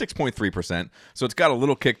pretty. It's 6.3%, so it's got a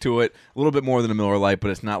little kick to it, a little bit more than a Miller Lite,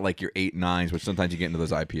 but it's not like your 8 9s, which sometimes you get into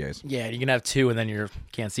those IPAs. Yeah, you can have 2 and then you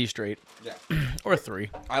can't see straight. Yeah. Or 3.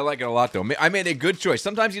 I like it a lot, though. I made a good choice.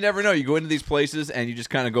 Sometimes you never know. You go into these places and you just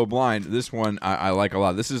kind of go blind. This one I like a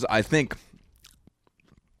lot. This is, I think,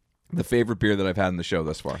 the favorite beer that I've had in the show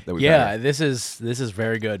thus far. That we've Yeah, had. this is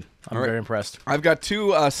very good. I'm All right. very impressed. I've got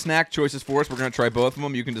 2 snack choices for us. We're going to try both of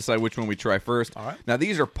them. You can decide which one we try first. All right. Now,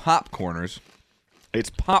 these are popcorners. It's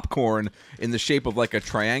popcorn in the shape of like a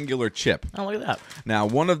triangular chip. Oh, look at that. Now,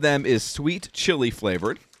 one of them is sweet chili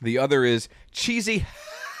flavored. The other is cheesy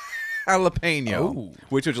jalapeno. Ooh.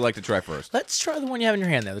 Which would you like to try first? Let's try the one you have in your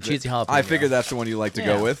hand there, the cheesy jalapeno. I figured that's the one you like to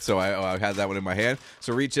Yeah. go with, so I had that one in my hand.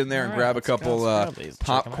 So reach in there and All grab right, a couple let's grab these. Check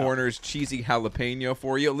 'em out. popcorners, cheesy jalapeno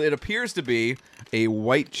for you. It appears to be a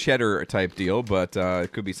white cheddar type deal, but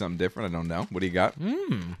it could be something different. I don't know. What do you got?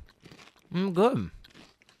 Good.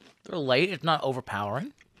 They're light. It's not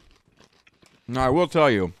overpowering. Now, I will tell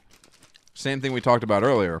you, same thing we talked about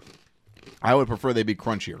earlier. I would prefer they be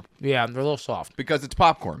crunchier Yeah, they're a little soft. because it's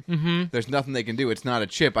popcorn. Mm-hmm. There's nothing they can do. It's not a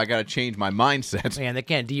chip. I got to change my mindset. Man, they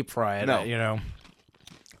can't deep fry it. No.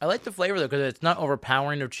 I like the flavor though because it's not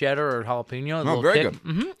overpowering of cheddar or jalapeno. Oh, very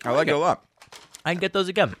good. I like it a lot. I can get those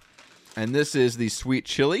again. And this is the sweet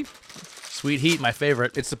chili. Sweet heat, my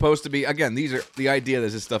favorite. It's supposed to be, again, these are the idea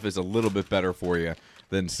that this stuff is a little bit better for you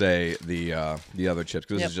than, say, the other chips,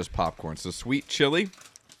 because this is just popcorn. So sweet chili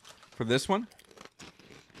for this one.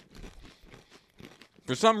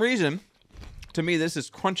 For some reason, to me, this is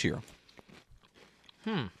crunchier.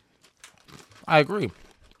 I agree.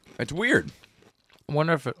 It's weird. I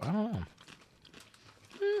wonder if I don't know.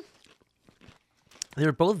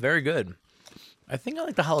 They're both very good. I think I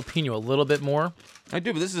like the jalapeno a little bit more. I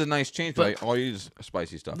do, but this is a nice change, but I'll use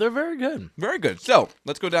spicy stuff. They're very good. Very good. So,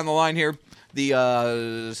 let's go down the line here. The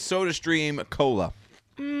SodaStream Cola.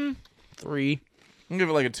 3. I'm gonna give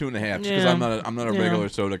it like a 2.5 because Yeah. I'm not a regular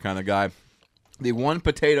soda kind of guy. The 1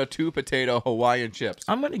 potato, 2 potato Hawaiian chips.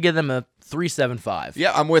 I'm gonna give them a 3.75.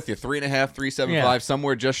 Yeah, I'm with you. 3.5, 3.75, Yeah.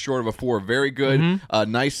 somewhere just short of a 4. Very good.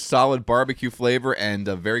 Nice, solid barbecue flavor and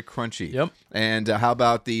very crunchy. Yep. And how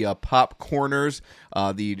about the popcorners,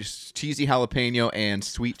 the cheesy jalapeno and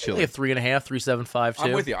sweet Maybe chili? a 3.5, 3.75 too.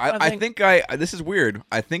 I'm with you. I think this is weird.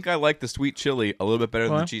 I think I like the sweet chili a little bit better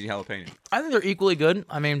than the cheesy jalapeno. I think they're equally good.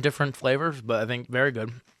 I mean, different flavors, but I think very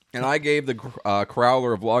good. And I gave the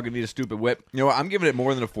Crowler of Lagunitas Stupid Whip. You know what? I'm giving it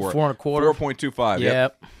more than a 4. 4.25. 4.25.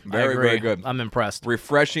 Yep. Very, very good. I'm impressed.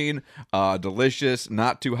 Refreshing, delicious,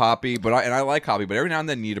 not too hoppy. But I like hoppy, but every now and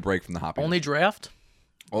then you need a break from the hoppy. Only draft?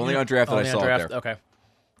 Only on draft that I saw it there. Okay.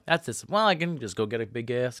 That's this. Well, I can just go get a big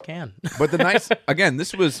ass can. But the nice, again,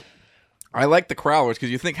 this was, I like the Crowlers because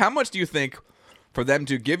you think, how much do you think for them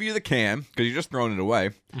to give you the can, because you're just throwing it away,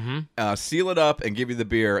 seal it up and give you the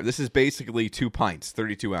beer? This is basically 2 pints,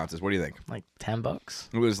 32 ounces. What do you think? Like $10.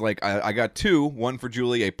 It was like, I got 2, one for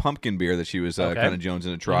Julie, a pumpkin beer that she was kind of jonesing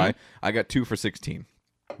to try. I got 2 for 16.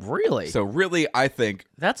 Really? So really, I think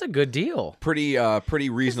that's a good deal. Pretty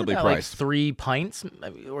reasonably Isn't that priced. like 3 pints?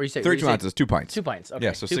 Or you say 32 ounces, 2 pints. 2 pints. Okay.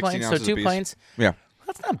 Yeah, so 2 16 pints. ounces So 2 apiece. pints. Yeah.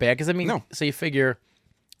 That's not bad because I mean, No. so you figure,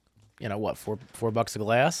 you know what, $4 a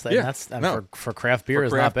glass? Yeah. That's No. for craft beer For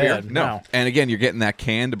is craft not beer? bad. No. And again, you're getting that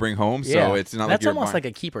can to bring home, Yeah. so it's not like that's you're almost buying.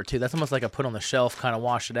 like a keeper too. That's almost like a put on the shelf, kind of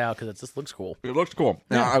wash it out because it just looks cool. It looks cool.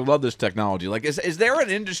 Now, I love this technology. Like, is there an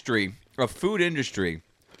industry, a food industry,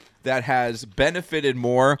 that has benefited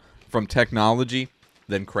more from technology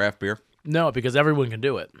than craft beer? No, because everyone can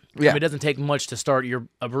do it. Yeah. I mean, it doesn't take much to start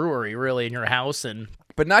a brewery really in your house, and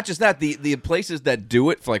But not just that, the places that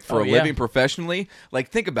do it for Oh, a living professionally,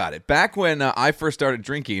 like think about it. Back when I first started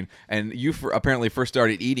drinking, and you apparently first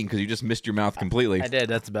started eating because you just missed your mouth completely. I did.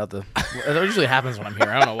 That's about the. That usually happens when I'm here.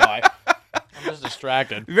 I don't know why. I'm just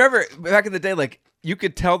distracted. Remember, back in the day, like, you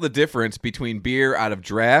could tell the difference between beer out of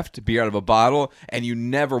draft, beer out of a bottle, and you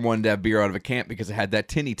never wanted to have beer out of a can because it had that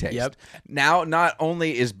tinny taste. Yep. Now, not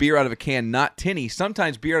only is beer out of a can not tinny,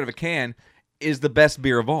 sometimes beer out of a can is the best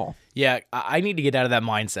beer of all. Yeah, I need to get out of that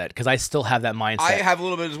mindset because I still have that mindset. I have a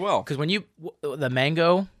little bit as well. Because when the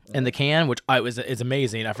mango in the can, which is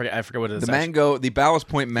amazing. I forget what it is. The mango, the Ballast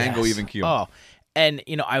Point Mango Even Keel. Oh, and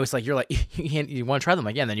I was like, you're like, you want to try them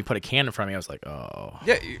again? Then you put a can in front of me. I was like, oh.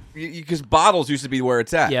 Yeah, because bottles used to be where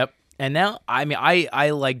it's at. Yep. And now, I mean, I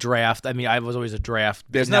like draft. I mean, I was always a draft.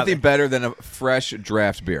 There's Now- nothing better than a fresh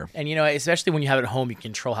draft beer. And especially when you have it at home, you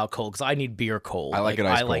control how cold. Because I need beer cold. I like it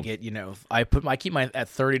ice I like cold. it. I keep mine at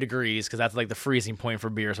 30 degrees because that's like the freezing point for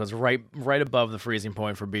beer. So it's right above the freezing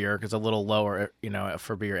point for beer because a little lower,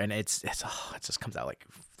 for beer. And it just comes out like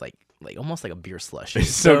almost like a beer slush. It's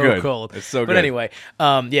so good. Cold. It's so But good. anyway,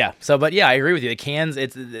 yeah. So, but yeah, I agree with you. The cans,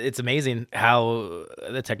 it's amazing how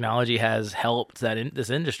the technology has helped this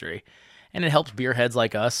industry, and it helps beer heads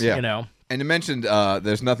like us. Yeah. And you mentioned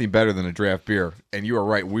there's nothing better than a draft beer, and you are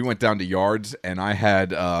right. We went down to Yards, and I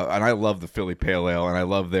had, and I love the Philly Pale Ale, and I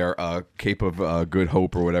love their Cape of Good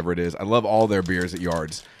Hope or whatever it is. I love all their beers at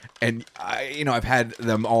Yards, and I've had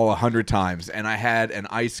them all 100 times, and I had an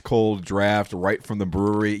ice cold draft right from the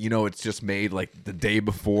brewery. It's just made like the day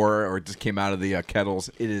before, or it just came out of the kettles.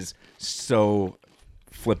 It is so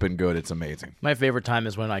flipping good. It's amazing. My favorite time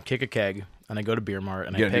is when I kick a keg and I go to Beer Mart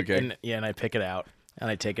and Get I a new pick keg? and I pick it out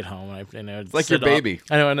and I take it home and it's like your baby.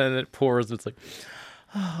 I know, and then it pours. It's like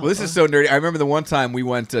Well, this is so nerdy. I remember the one time we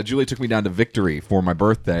went, Julie took me down to Victory for my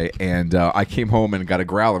birthday, and I came home and got a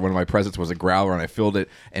growler. One of my presents was a growler, and I filled it,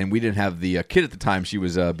 and we didn't have the kid at the time. She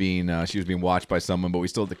was being watched by someone, but we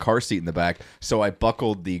still had the car seat in the back, so I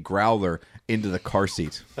buckled the growler into the car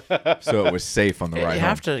seat, so it was safe on the ride you home.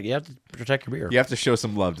 have to protect your beer. You have to show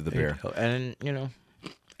some love to the beer. And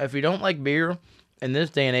if you don't like beer in this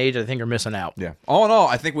day and age, I think you're missing out. Yeah. All in all,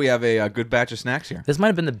 I think we have a good batch of snacks here. This might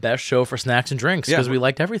have been the best show for snacks and drinks Yeah. because we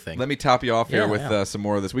liked everything. Let me top you off here Yeah, with yeah. some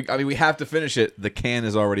more of this. We have to finish it. The can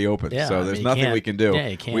is already open, Yeah, so I there's mean, you nothing can't- we can do. yeah,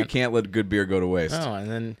 you can't. We can't let good beer go to waste. Oh,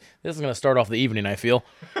 and then this is going to start off the evening, I feel.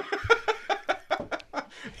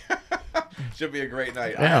 Should be a great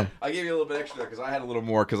night. Yeah. I gave you a little bit extra because I had a little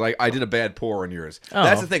more because I did a bad pour on yours. Oh.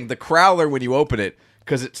 That's the thing. The Crowler, when you open it,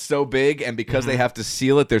 because it's so big and because they have to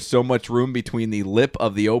seal it, there's so much room between the lip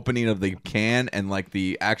of the opening of the can and like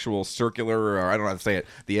the actual circular, or I don't know how to say it,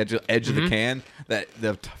 the edge of the can, that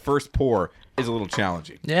the first pour is a little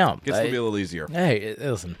challenging. Yeah. Gets to be a little easier. Hey,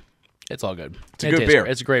 listen, it's all good. It's a good beer.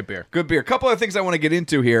 It's a great beer. Good beer. A couple of things I want to get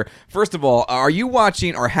into here. First of all, are you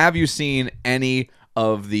watching or have you seen any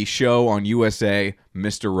of the show on USA,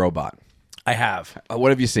 Mr. Robot? I have. What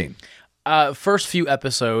have you seen? First few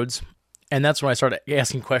episodes, and that's when I started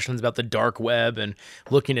asking questions about the dark web and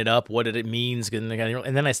looking it up, what it means, and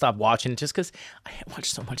then I stopped watching just because I watch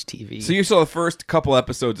so much TV. So you saw the first couple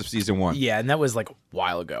episodes of season 1. Yeah, and that was like a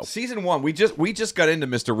while ago. Season 1, we just got into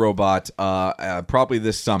Mr. Robot probably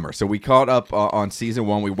this summer. So we caught up on season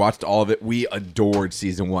 1. We watched all of it. We adored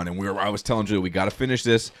season 1, and I was telling Julie, we got to finish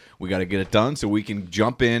this. We got to get it done so we can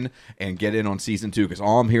jump in and get in on season 2, because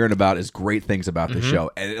all I'm hearing about is great things about the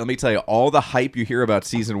show. And let me tell you, all the hype you hear about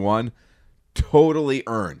season 1, totally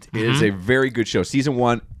earned. It is a very good show. Season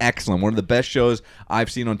 1, excellent. One of the best shows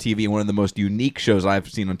I've seen on TV and one of the most unique shows I've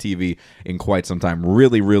seen on TV in quite some time.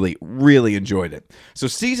 Really, really, really enjoyed it. So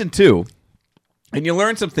Season 2, and you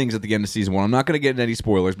learn some things at the end of Season 1. I'm not going to get into any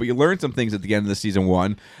spoilers, but you learn some things at the end of the Season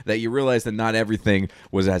 1 that you realize that not everything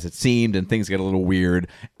was as it seemed, and things get a little weird,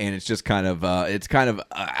 and it's just kind of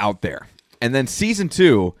out there. And then Season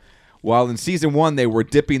 2, while in Season 1 they were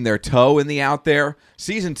dipping their toe in the out there,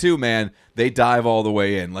 Season 2, man, they dive all the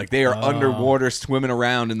way in. Like, they are underwater swimming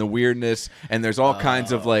around in the weirdness, and there's all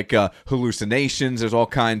kinds of, like, hallucinations. There's all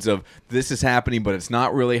kinds of, this is happening, but it's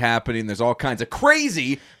not really happening. There's all kinds of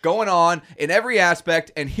crazy going on in every aspect,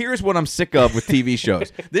 and here's what I'm sick of with TV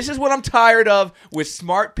shows. This is what I'm tired of with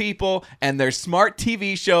smart people and their smart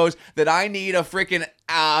TV shows that I need a freaking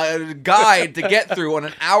guide to get through on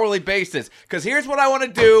an hourly basis. Because here's what I want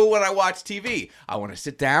to do when I watch TV. I want to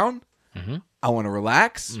sit down. I want to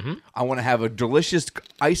relax. I want to have a delicious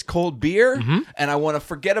ice cold beer, and I want to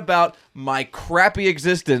forget about my crappy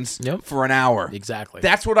existence for an hour. Exactly.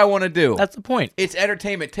 That's what I want to do. That's the point. It's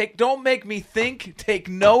entertainment. Don't make me think. Take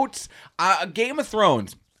notes. Game of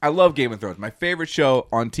Thrones. I love Game of Thrones. My favorite show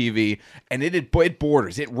on TV, and it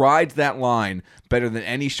borders. It rides that line better than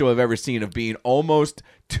any show I've ever seen of being almost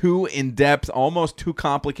too in-depth, almost too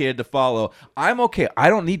complicated to follow. I'm okay. I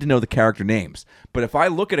don't need to know the character names. But if I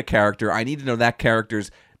look at a character, I need to know that character's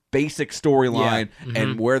basic storyline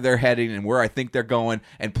and where they're heading and where I think they're going.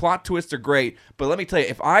 And plot twists are great. But let me tell you,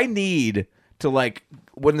 if I need to, like,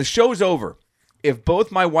 when the show's over, if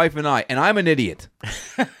both my wife and I'm an idiot.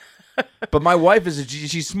 But my wife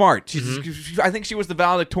she's smart. I think she was the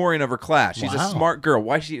valedictorian of her class. She's a smart girl.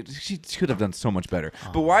 Why she could have done so much better.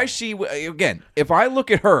 But why she, again, if I look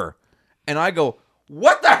at her and I go,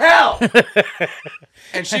 what the hell?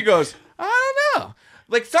 And she goes, I don't know.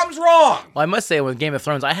 Like, something's wrong. Well, I must say, with Game of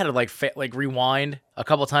Thrones, I had to like rewind a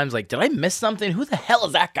couple times. Like, did I miss something? Who the hell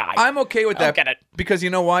is that guy? I'm okay with that. I don't get it. Because you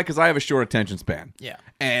know why? Because I have a short attention span. Yeah.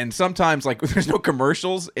 And sometimes, like, there's no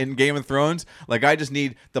commercials in Game of Thrones. Like, I just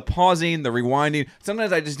need the pausing, the rewinding.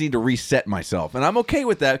 Sometimes I just need to reset myself. And I'm okay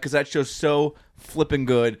with that because that show's so flipping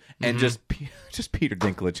good. And just Peter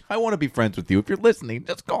Dinklage, I want to be friends with you. If you're listening,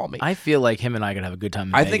 just call me. I feel like him and I could have a good time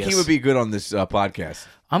in I Vegas. think he would be good on this podcast.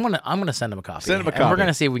 I'm gonna send him a copy. Send him a And copy. we're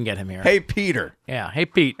gonna see if we can get him here. Hey, Peter. Yeah. Hey,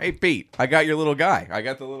 Pete. Hey, Pete. I got your little guy. I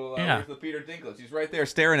got the little Yeah. the Peter Dinklage. He's right there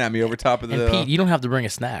staring at me over top of the... And Pete, you don't have to bring a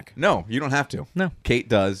snack. No, you don't have to. No. Kate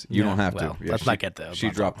does. You Yeah, don't have well, to. let's not get there. She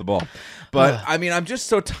dropped the ball. But I mean, I'm just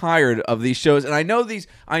so tired of these shows, and I know these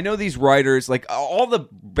writers, like all the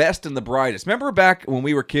best and the brightest. Remember back when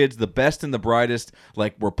we were kids, the best and the brightest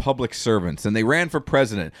like were public servants, and they ran for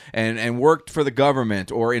president and worked for the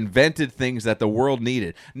government or invented things that the world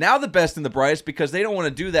needed. Now the best and the brightest, because they don't want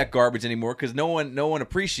to do that garbage anymore because no one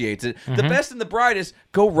appreciates it. The best and the brightest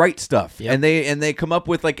go write stuff, and they come up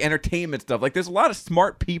with like entertainment stuff. Like there's a lot of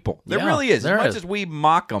smart people. There really is. As much as we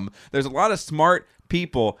mock them, there's a lot of smart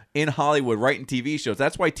people in Hollywood writing TV shows.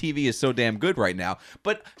 That's why TV is so damn good right now.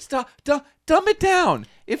 But dumb it down.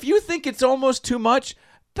 If you think it's almost too much,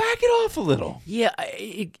 back it off a little. Yeah,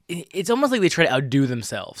 it's almost like they try to outdo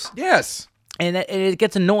themselves. Yes. And it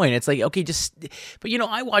gets annoying. It's like, okay, but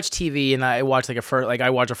I watch TV and I watch I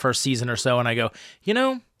watch a first season or so, and I go,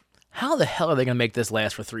 how the hell are they going to make this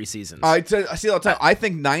last for 3 seasons? I see all the time. I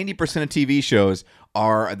think 90% of TV shows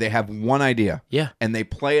they have one idea. Yeah. And they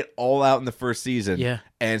play it all out in the first season. Yeah.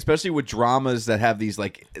 And especially with dramas that have these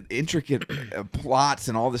like intricate plots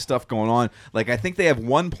and all this stuff going on. Like I think they have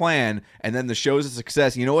one plan and then the show's a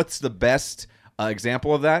success. You know what's the best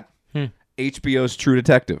example of that? HBO's True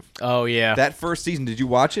Detective. Oh, yeah. That first season, did you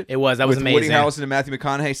watch it? It was. That was with amazing. Woody Harrelson and Matthew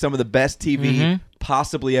McConaughey, some of the best TV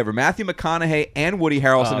possibly ever. Matthew McConaughey and Woody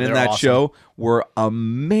Harrelson in that awesome. show were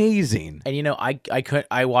amazing. And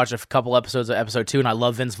I watched a couple episodes of episode 2, and I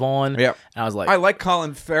love Vince Vaughn. Yeah. And I was like, I like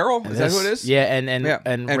Colin Farrell. Is that who it is? Yeah, and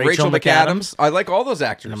Rachel McAdams. I like all those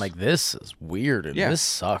actors. And I'm like, this is weird, and this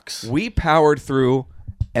sucks. We powered through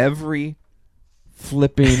every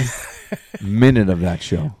flipping minute of that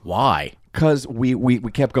show. Why? Because we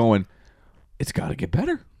kept going, it's got to get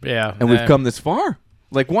better. Yeah. And we've come this far.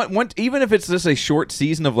 Like even if it's just a short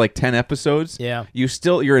season of like 10 episodes,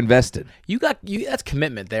 you're invested. That's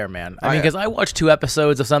commitment there, man. I mean, because I watch 2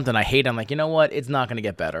 episodes of something I hate, I'm like, you know what? It's not going to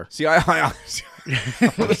get better. See, I'm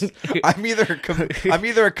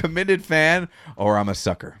either a committed fan or I'm a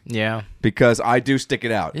sucker. Yeah. Because I do stick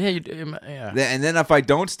it out. Yeah, you do. Yeah. And then if I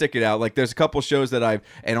don't stick it out, like there's a couple shows that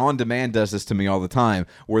and On Demand does this to me all the time,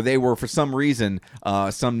 where they were, for some reason,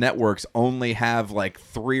 some networks only have like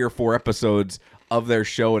 3 or 4 episodes of their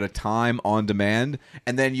show at a time on demand,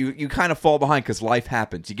 and then you kind of fall behind because life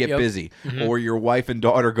happens. You get busy, or your wife and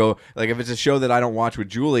daughter go, like if it's a show that I don't watch with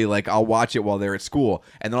Julie, like I'll watch it while they're at school,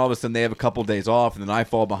 and then all of a sudden they have a couple days off, and then I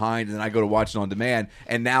fall behind, and then I go to watch it on demand,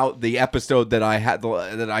 and now the episode that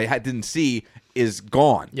I didn't see is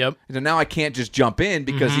gone. Yep. So now I can't just jump in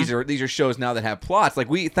because these are shows now that have plots. Like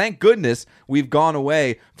thank goodness we've gone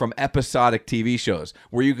away from episodic TV shows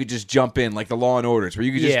where you could just jump in, like the Law and Orders, where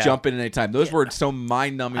you could just jump in at any time. Those were so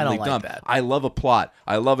mind-numbingly like dumb. that. I love a plot.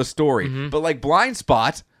 I love a story. But like Blind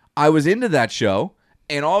Spot, I was into that show.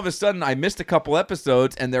 And all of a sudden, I missed a couple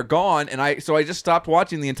episodes, and they're gone. And I just stopped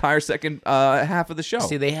watching the entire second half of the show.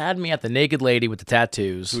 See, they had me at the naked lady with the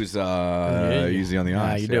tattoos. Who's easy on the eyes?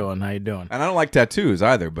 How you doing? How you doing? And I don't like tattoos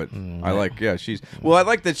either, but I like I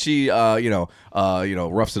like that she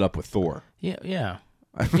roughs it up with Thor. Yeah, yeah,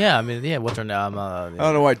 yeah. I mean, yeah. What's her name? I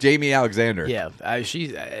don't know why Jamie Alexander. Yeah, I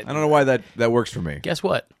don't know why that works for me. Guess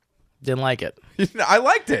what? Didn't like it. I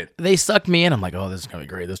liked it. They sucked me in. I'm like, oh, this is gonna be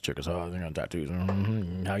great. This chick is they're on tattoos.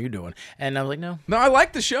 How you doing? And I was like, no. No, I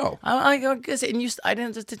like the show. I guess, and I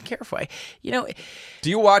didn't care for it. Do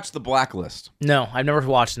you watch The Blacklist? No, I've never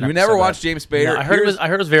watched it. You never watched James Spader? No, I heard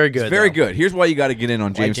it was very good. It's very good. Here's why you got to get in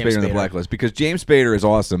on James Spader and The Blacklist, because James Spader is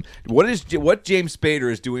awesome. What James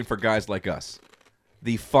Spader is doing for guys like us,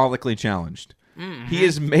 the follically challenged. He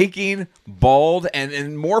is making bald,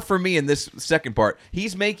 and more for me in this second part,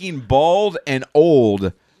 he's making bald and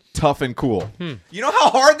old tough and cool. You know how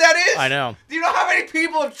hard that is? I know. Do you know how many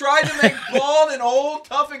people have tried to make bald and old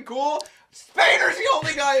tough and cool? Spader's the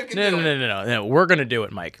only guy who can do it. No. We're gonna do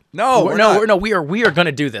it, Mike. No, we're not. We are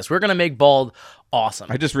gonna do this. We're gonna make bald awesome.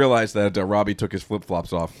 I just realized that Robbie took his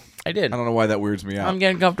flip-flops off. I did. I don't know why that weirds me out. I'm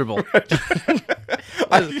getting comfortable.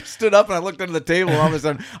 I stood up and I looked under the table, and all of a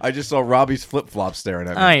sudden I just saw Robbie's flip-flops staring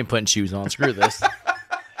at me. I ain't putting shoes on. Screw this.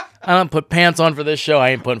 I don't put pants on for this show. I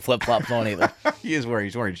ain't putting flip-flops on either. He's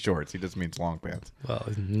wearing shorts. He just means long pants. Well,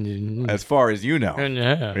 as far as you know.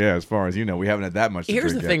 Yeah. Yeah, as far as you know. We haven't had that much to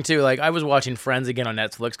Here's the drink thing, yet. too. Like, I was watching Friends again on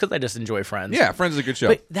Netflix because I just enjoy Friends. Yeah, Friends is a good show.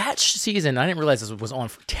 But that season, I didn't realize this was on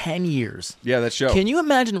for 10 years. Yeah, that show. Can you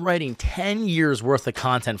imagine writing 10 years worth of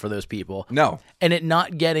content for those people? No. And it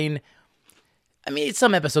not getting... I mean,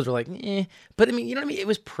 some episodes were like, but I mean, you know what I mean? It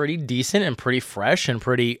was pretty decent and pretty fresh and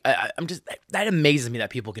pretty... I'm just... That amazes me that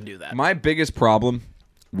people can do that. My biggest problem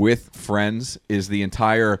with Friends is the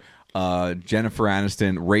entire Jennifer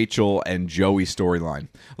Aniston, Rachel, and Joey storyline.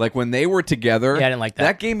 Like, when they were together... Yeah, I didn't like that.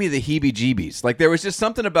 That gave me the heebie-jeebies. Like, there was just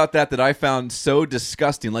something about that I found so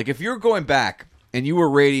disgusting. Like, if you're going back and you were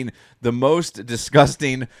rating the most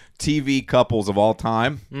disgusting TV couples of all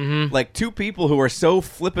time, like two people who are so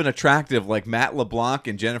flippin' attractive, like Matt LeBlanc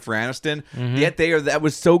and Jennifer Aniston, yet that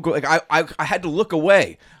was so good. Like I had to look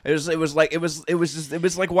away. It was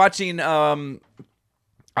like watching.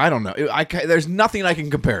 I don't know. There's nothing I can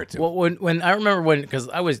compare it to. Well, when I remember because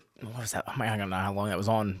I was, what was that? I don't know how long ago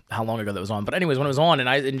that was on. But anyways, when it was on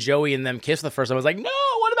and Joey and them kissed the first time, I was like, no,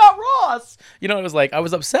 what about Ross? You know, it was like I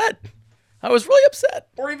was upset. I was really upset.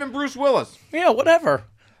 Or even Bruce Willis. Yeah, whatever.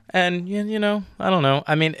 And, you know, I don't know.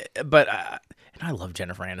 I mean, but and I love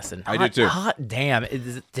Jennifer Aniston. I do too. Hot damn.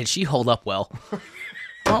 Did she hold up well?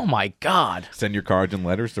 Oh, my God. Send your cards and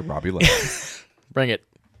letters to Robbie Levin. Bring it.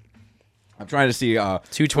 I'm trying to see.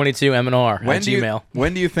 222 M&R at Gmail.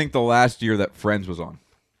 When do you think the last year that Friends was on?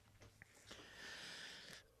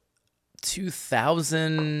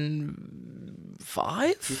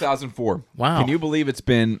 2005? 2004. Wow. Can you believe it's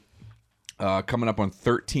been coming up on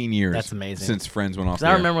 13 years? That's amazing. Since Friends went off the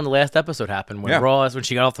I air. remember when the last episode happened, when Ross, when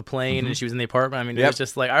she got off the plane and she was in the apartment. I mean, it was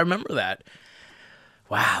just like, I remember that.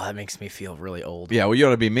 Wow, that makes me feel really old. Yeah, well, you ought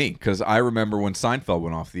to be me, because I remember when Seinfeld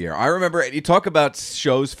went off the air. I remember, you talk about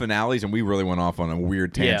shows finales, and we really went off on a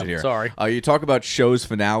weird tangent here. Sorry. You talk about shows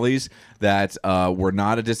finales that were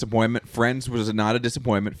not a disappointment. Friends was not a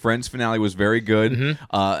disappointment. Friends finale was very good.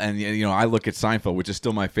 And, you know, I look at Seinfeld, which is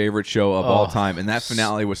still my favorite show of all time, and that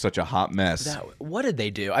finale was such a hot mess. What did they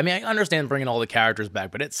do? I mean, I understand bringing all the characters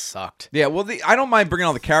back, but it sucked. Yeah, well, I don't mind bringing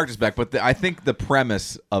all the characters back, but I think the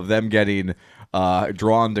premise of them getting...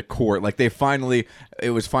 drawn to court, like it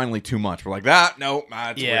was finally too much. We're like, no,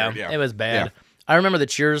 it's weird. Yeah, it was bad. Yeah. I remember the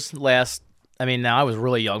Cheers now I was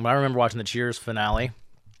really young, but I remember watching the Cheers finale.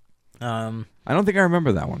 I don't think I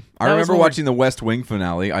remember that one. I remember watching the West Wing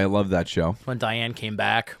finale. I love that show. When Diane came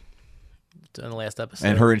back in the last episode.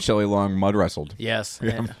 And her and Shelley Long mud wrestled. Yes.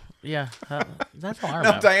 Yeah. That's how I No,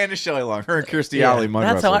 remember. Diane and Shelley Long. Her and Kirstie Alley mud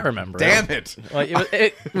that's wrestled. how I remember. Damn it.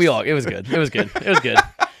 Well, it was good. It was good.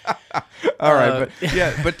 All right,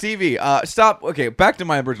 but TV. Stop. Okay, back to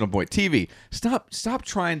my original point. TV. Stop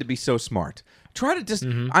trying to be so smart. Try to just.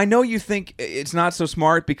 I know you think it's not so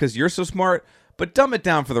smart because you're so smart, but dumb it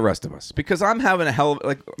down for the rest of us because I'm having a hell of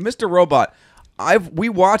like Mr. Robot. We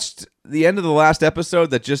watched the end of the last episode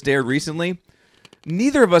that just aired recently.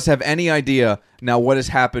 Neither of us have any idea now what has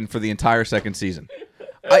happened for the entire second season.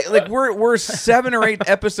 We're 7 or 8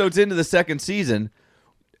 episodes into the second season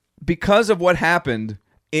because of what happened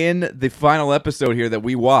in the final episode here that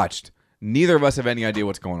we watched. Neither of us have any idea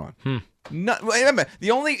what's going on.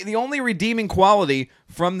 The only redeeming quality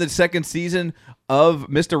from the second season of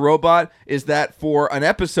Mr. Robot is that for an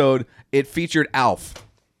episode it featured Alf.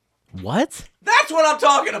 What? That's what I'm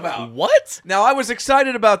talking about. What? Now I was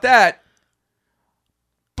excited about that,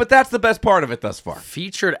 but that's the best part of it thus far.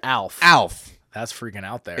 Featured Alf. Alf. That's freaking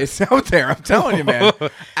out there. It's out there. I'm telling you, man.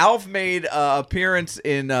 Alf made an appearance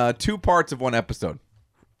in 2 parts of one episode.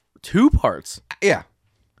 2 parts. Yeah.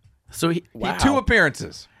 So Wow. 2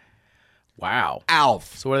 appearances. Wow.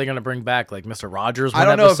 Alf. So what are they going to bring back? Like Mr. Rogers? I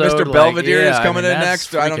don't know if Mr. Belvedere is coming in that's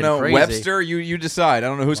next. I don't know. freaking crazy. Webster, you decide. I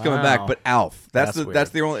don't know who's coming back, but Alf. That's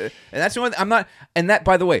the only. And that's the only. I'm not. And that,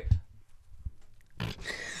 by the way,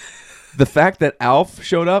 the fact that Alf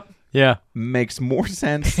showed up, makes more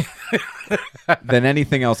sense than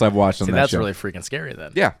anything else I've watched on that that's show. really freaking scary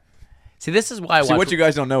then. Yeah. See, this is why I watch. What you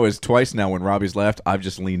guys don't know is twice now when Robbie's left, I've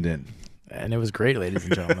just leaned in. And it was great, ladies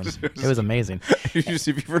and gentlemen. It was amazing. If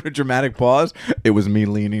you've heard a dramatic pause, it was me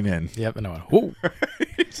leaning in. Yep, and I went, whoo.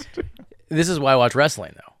 This is why I watch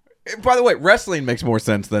wrestling, though. By the way, wrestling makes more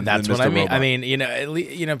sense than That's than what Mr. I mean. Robot. I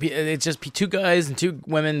mean, it's just 2 guys and 2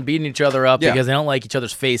 women beating each other up because they don't like each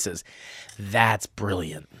other's faces. That's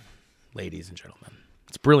brilliant, ladies and gentlemen.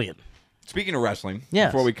 It's brilliant. Speaking of wrestling,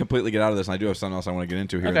 Yes. before we completely get out of this, and I do have something else I want to get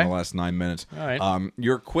into here in the last 9 minutes. All right.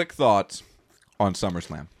 Your quick thoughts on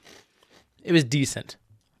SummerSlam. It was decent.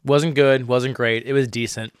 Wasn't good. Wasn't great. It was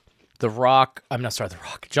decent. The Rock.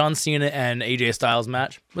 John Cena and AJ Styles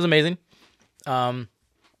match was amazing. Brock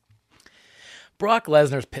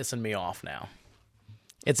Lesnar's pissing me off now.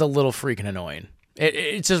 It's a little freaking annoying.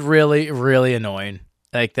 It's just really, really annoying.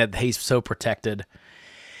 Like that he's so protected.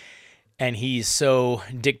 And he's so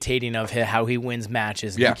dictating of how he wins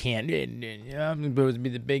matches. And he can't. I'm supposed to be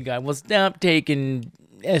the big guy. Well, stop taking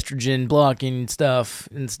estrogen blocking stuff.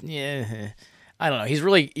 And I don't know. He's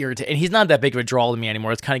really irritating. And he's not that big of a draw to me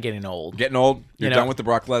anymore. It's kind of getting old. Getting old? You're done with the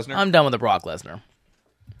Brock Lesnar? I'm done with the Brock Lesnar.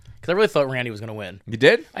 Because I really thought Randy was going to win. You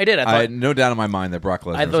did? I did. I had no doubt in my mind that Brock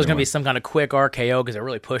Lesnar I thought it was going to be some kind of quick RKO because they're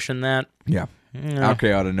really pushing that. Yeah.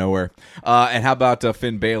 Okay, out of nowhere. And how about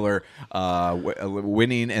Finn Balor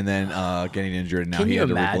winning and then getting injured, and now Can he you had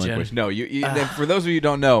to imagine? relinquish. No, you for those of you who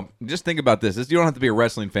don't know, just think about this. You don't have to be a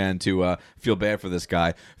wrestling fan to feel bad for this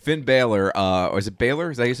guy. Finn Balor, or is it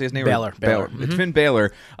Balor? Is that how you say his name? Balor. It's Finn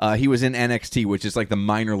Balor. He was in NXT, which is like the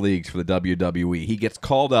minor leagues for the WWE. He gets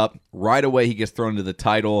called up right away. He gets thrown into the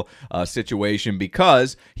title situation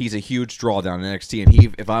because he's a huge draw down in NXT,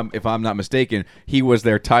 and if I'm not mistaken, he was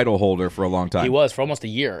their title holder for a long time. He was for almost a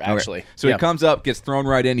year, actually. Okay. So he comes up, gets thrown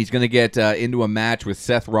right in. He's going to get into a match with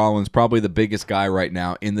Seth Rollins, probably the biggest guy right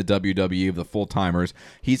now in the WWE of the full-timers.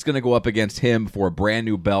 He's going to go up against him for a brand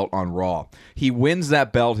new belt on Raw. He wins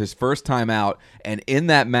that belt his first time out, and in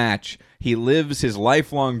that match, he lives his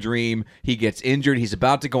lifelong dream. He gets injured. He's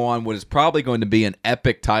about to go on what is probably going to be an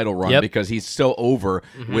epic title run because he's so over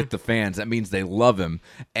with the fans. That means they love him.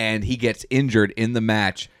 And he gets injured in the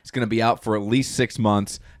match. He's going to be out for at least 6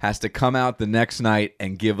 months, has to come out the next night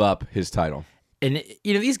and give up his title. And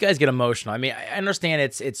these guys get emotional. I mean, I understand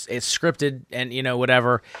it's scripted and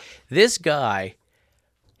whatever. This guy,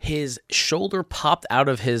 his shoulder popped out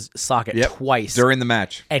of his socket twice during the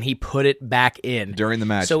match, and he put it back in during the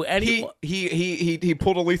match. So he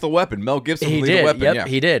pulled a Lethal Weapon. Mel Gibson, he Lethal did. Weapon. Yep,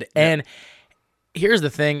 he did. And here's the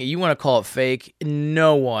thing: you want to call it fake?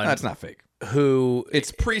 No one. That's not fake. Who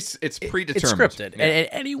it's predetermined. It's scripted, and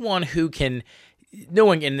anyone who can. No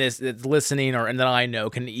one in this that's listening and that I know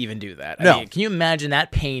can even do that. I mean, can you imagine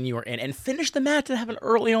that pain you were in and finish the match that happened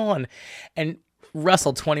early on and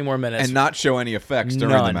wrestle 20 more minutes and not show any effects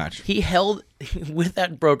during the match? He held with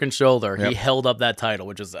that broken shoulder. He held up that title,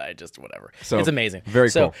 which is just whatever. So it's amazing. Very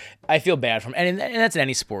so cool. I feel bad for him, and that's in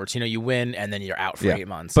any sports. You win and then you're out for 8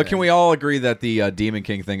 months. But can we all agree that the Demon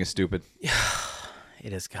King thing is stupid?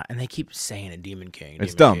 It is, and they keep saying a Demon King.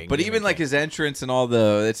 It's dumb. But even like his entrance and all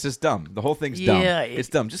it's just dumb. The whole thing's dumb. Yeah, it's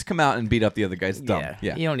dumb. Just come out and beat up the other guy. It's dumb.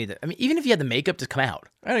 Yeah. You don't need that. I mean, even if you had the makeup, just come out.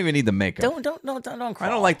 I don't even need the makeup. Don't crawl. I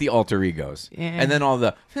don't like the alter egos. Yeah. And then all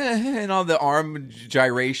the arm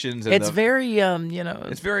gyrations. And it's very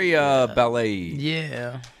It's very ballet.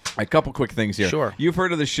 Yeah. A couple quick things here. Sure. You've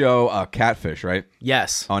heard of the show Catfish, right?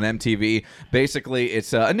 Yes. On MTV. Basically,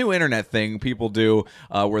 it's a new internet thing people do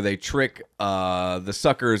where they trick the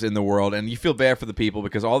suckers in the world, and you feel bad for the people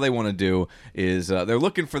because all they want to do is they're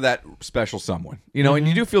looking for that special someone. You know, and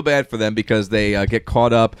you do feel bad for them because they get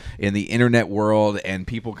caught up in the internet world, and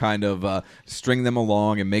people kind of string them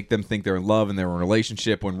along and make them think they're in love and they're in a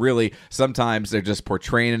relationship when really sometimes they're just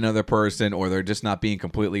portraying another person or they're just not being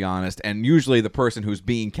completely honest. And usually the person who's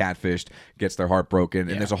being catfished gets their heart broken,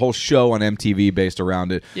 and there's a whole show on MTV based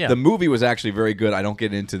around it. Yeah. The movie was actually very good. I don't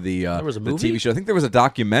get into the was a the movie? TV show. I think there was a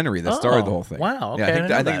documentary that started the whole thing. Wow, okay, Yeah, I didn't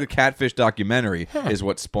know I think that. the Catfish documentary is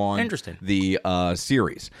what spawned Interesting. the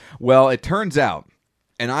series. Well, it turns out,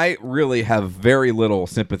 and I really have very little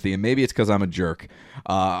sympathy, and maybe it's because I'm a jerk.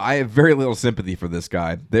 I have very little sympathy for this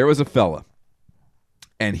guy. There was a fella,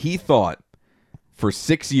 and he thought for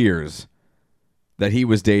 6 years that he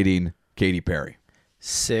was dating Katy Perry.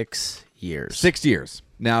 6 years. 6 years.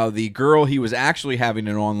 Now, the girl he was actually having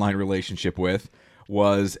an online relationship with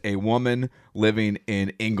was a woman living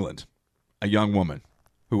in England, a young woman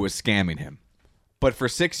who was scamming him. But for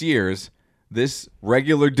 6 years, this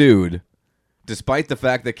regular dude, despite the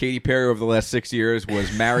fact that Katy Perry over the last 6 years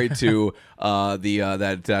was married to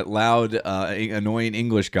that loud, annoying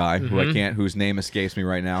English guy whose name escapes me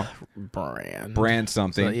right now. Brand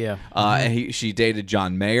something. So, yeah. And she dated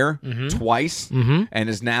John Mayer twice, and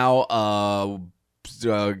is now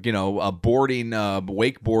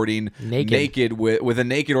wakeboarding naked with a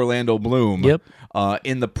naked Orlando Bloom. Yep.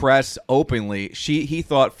 In the press openly. He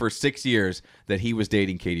thought for 6 years that he was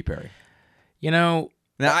dating Katy Perry. You know,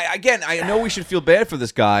 Now, I know we should feel bad for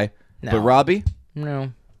this guy, No. but Robbie,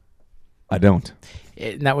 no. I don't.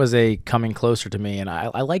 That was a coming closer to me, and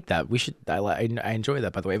I like that. We should. I enjoy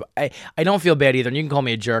that, by the way. But I don't feel bad either. And you can call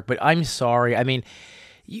me a jerk, but I'm sorry. I mean,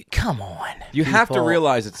 come on. You have to people.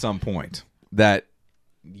 realize at some point that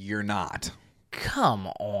you're not. Come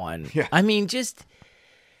on. Yeah. I mean, just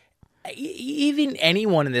even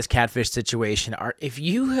anyone in this catfish situation, if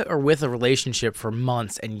you are with a relationship for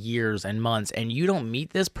months and years and months and you don't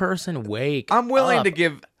meet this person, wake I'm willing up. to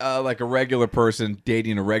give like a regular person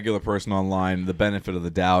dating a regular person online the benefit of the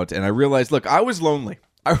doubt, and I realized, look, I was lonely.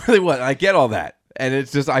 I really was. I get all that, and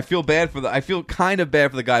it's just I feel kind of bad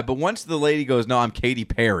for the guy. But once the lady goes, "No, I'm Katy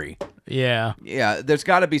Perry," Yeah. there's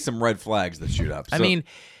got to be some red flags that shoot up. I So- mean,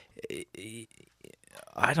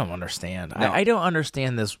 I don't understand. No. I don't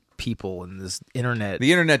understand this people in this internet.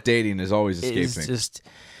 the internet dating has always is escaped me. just.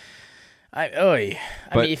 I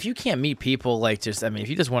But- mean, if you can't meet people, like, if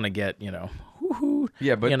you just want to get, woo-hoo,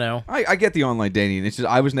 Yeah, but you know. I get the online dating. It's just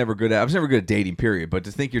I was never good at dating, period. But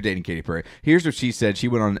to think you're dating Katy Perry. Here's what she said. She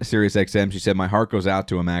went on Sirius XM. She said, "My heart goes out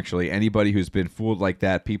to him, actually. Anybody who's been fooled like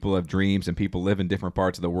that, people have dreams and people live in different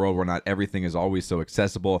parts of the world where not everything is always so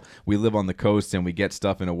accessible. We live on the coast and we get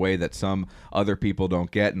stuff in a way that some other people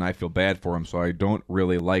don't get, and I feel bad for him, so I don't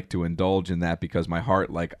really like to indulge in that because my heart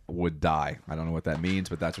would die." I don't know what that means,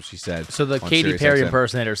 but that's what she said. So the on Katy Sirius Perry XM.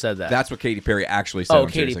 impersonator said that. That's what Katy Perry actually said. Oh, on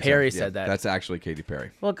Katy Sirius Perry XM. said that. That's actually Katy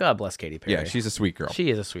Perry. Well, God bless Katy Perry. Yeah, she's a sweet girl. She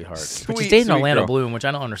is a sweetheart. But Sweet, she's dating sweet Orlando girl. Bloom, which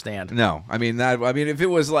I don't understand. No, I mean if it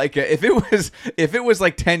was like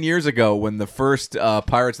 10 years ago when the first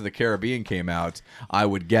Pirates of the Caribbean came out, I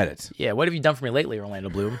would get it. Yeah, what have you done for me lately, Orlando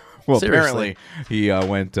Bloom? Well, Seriously. apparently he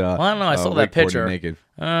went. Well, I don't know. I saw that wakeboarding picture. naked.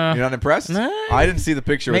 You're not impressed? nah. I didn't see the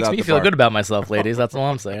picture. Makes without me the feel fire. good about myself, ladies. That's all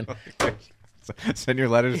I'm saying. Send your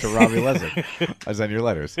letters to Robbie Leslie. I send your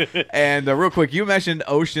letters. And real quick, you mentioned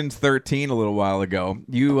Ocean's 13 a little while ago.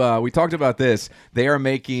 We talked about this. They are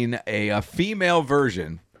making a female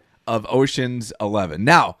version of Ocean's 11.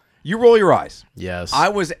 Now, you roll your eyes. Yes. I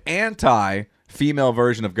was anti-female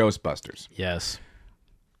version of Ghostbusters. Yes.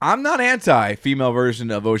 I'm not anti-female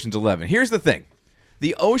version of Ocean's 11. Here's the thing.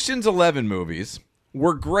 The Ocean's 11 movies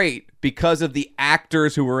were great because of the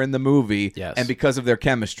actors who were in the movie Yes. and because of their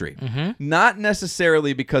chemistry. Not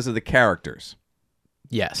necessarily because of the characters.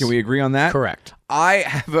 Yes. Can we agree on that? Correct.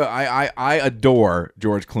 I adore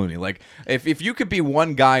George Clooney. Like, if you could be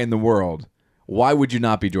one guy in the world, why would you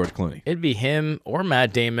not be George Clooney? It'd be him or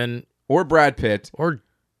Matt Damon Or Brad Pitt. or,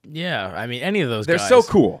 yeah, I mean, any of those They're guys. so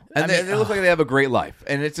cool. And I they mean, look like they have a great life.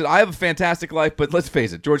 And I have a fantastic life, but let's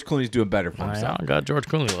face it, George Clooney's doing better for I himself. got George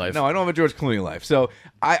Clooney life. No, I don't have a George Clooney life. So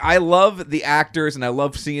I love the actors and I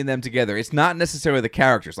love seeing them together. It's not necessarily the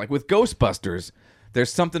characters. Like with Ghostbusters,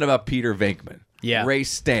 there's something about Peter Venkman. Yeah. Ray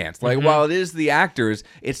Stantz. Like while it is the actors,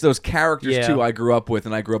 it's those characters Yeah. too I grew up with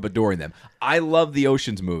and I grew up adoring them. I love the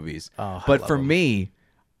Ocean's movies. Oh, I but love for them. me,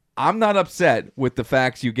 I'm not upset with the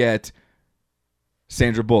facts you get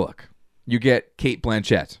Sandra Bullock. You get Kate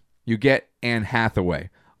Blanchett. You get Anne Hathaway.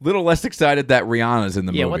 Little less excited that Rihanna's in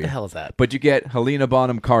the movie. Yeah, what the hell is that? But you get Helena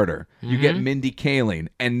Bonham Carter. You get Mindy Kaling.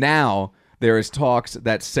 And now there is talks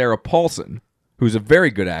that Sarah Paulson, who's a very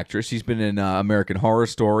good actress. She's been in American Horror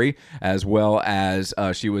Story, as well as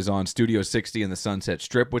she was on Studio 60 in the Sunset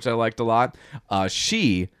Strip, which I liked a lot.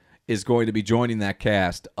 She is going to be joining that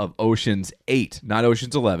cast of Ocean's 8, not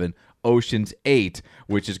Ocean's 11, Ocean's 8,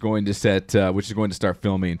 which is going to start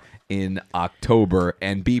filming in October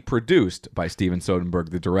and be produced by Steven Soderbergh,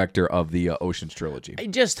 the director of the Ocean's trilogy. I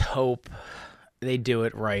just hope they do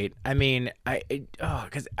it right. I mean,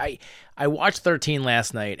 because I watched 13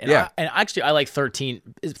 last night, and actually I like 13.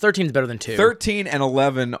 13 is better than 2. 13 and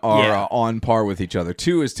 11 are on par with each other.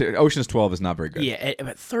 Ocean's 12 is not very good. Yeah,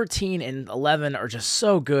 but 13 and 11 are just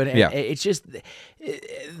so good. And it's just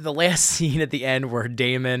the last scene at the end where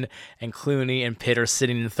Damon and Clooney and Pitt are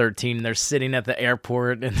sitting in 13, and they're sitting at the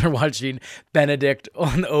airport, and they're watching Benedict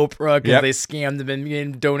on Oprah because they scammed him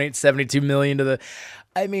and donate $72 million to the.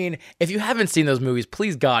 I mean, if you haven't seen those movies,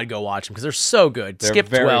 please God, go watch them because they're so good. They're skip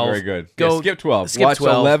very, 12. very good. Go skip 12. Skip Watch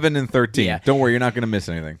 12. 11 and 13. Yeah. Don't worry, you're not going to miss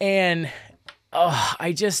anything. And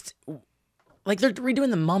I just they're redoing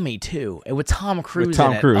The Mummy too, and with Tom Cruise. With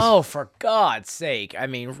Tom in it. Cruise. Oh, for God's sake! I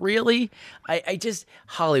mean, really? I just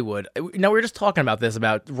Hollywood. Now we were just talking about this.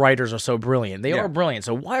 About writers are so brilliant. They are brilliant.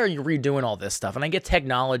 So why are you redoing all this stuff? And I get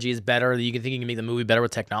technology is better. You can think you can make the movie better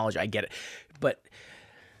with technology. I get it, but.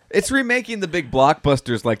 It's remaking the big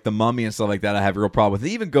blockbusters like The Mummy and stuff like that I have a real problem with,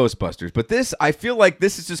 even Ghostbusters. But this, I feel like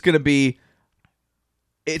this is just going to be,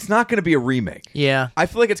 it's not going to be a remake. Yeah. I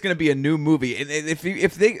feel like it's going to be a new movie. And if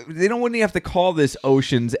they don't wouldn't have to call this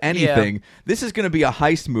Oceans anything, this is going to be a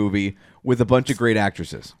heist movie with a bunch of great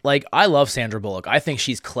actresses. Like, I love Sandra Bullock. I think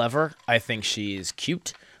she's clever. I think she's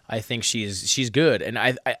cute. I think she's good. And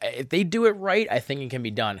I if they do it right, I think it can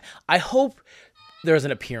be done. I hope there's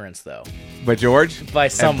an appearance, though. By George? By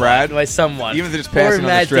someone. And Brad? By someone. Even if they're just passing on the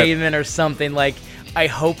Matt strip. Damon or something. Like, I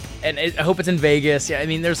hope it's in Vegas. Yeah, I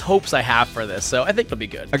mean, there's hopes I have for this, so I think it'll be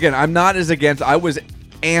good. Again, I'm not as against. I was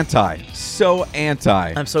so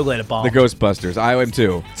anti. I'm so glad it bombed. The Ghostbusters. I am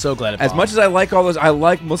too. So glad it bombed. As much as I like all those, I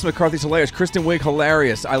like Melissa McCarthy's hilarious. Kristen Wiig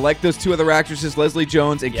hilarious. I like those two other actresses, Leslie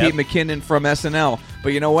Jones and Kate McKinnon from SNL.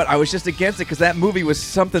 But you know what? I was just against it because that movie was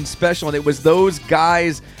something special, and it was those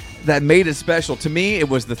guys that made it special. To me, it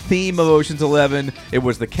was the theme of Ocean's 11. It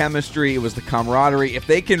was the chemistry. It was the camaraderie. If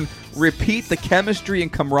they can repeat the chemistry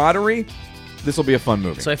and camaraderie, this will be a fun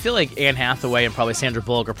movie. So I feel like Anne Hathaway and probably Sandra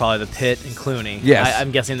Bullock are probably the Pitt and Clooney. Yes.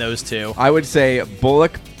 I'm guessing those two. I would say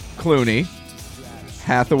Bullock, Clooney,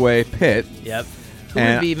 Hathaway, Pitt. Yep. Who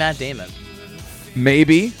And- would be Matt Damon?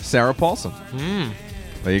 Maybe Sarah Paulson.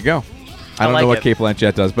 There you go. I don't like know what it. Cate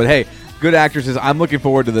Blanchett does, but hey, good actresses. I'm looking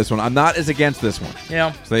forward to this one. I'm not as against this one.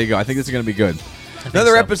 Yeah. So there you go. I think this is going to be good.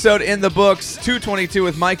 Another episode in the books, 222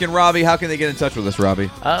 with Mike and Robbie. How can they get in touch with us, Robbie?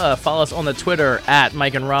 Follow us on the Twitter at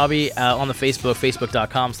Mike and Robbie, on the Facebook,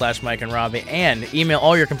 facebook.com/Mike and Robbie, and email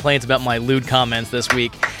all your complaints about my lewd comments this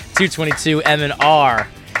week,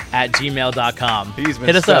 222mnr@gmail.com. He's been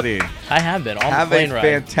Hit us studying. up. I have been on Have the plane a ride.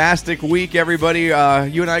 fantastic week, everybody. You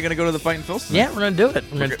and I are going to go to the Fight and Phil's tonight. Yeah, we're going to do it.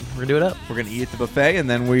 We're going to do it up. We're going to eat at the buffet, and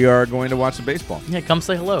then we are going to watch some baseball. Yeah, come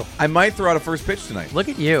say hello. I might throw out a first pitch tonight. Look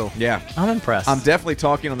at you. Yeah. I'm impressed. I'm definitely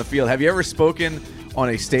talking on the field. Have you ever spoken on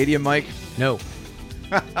a stadium mic? No.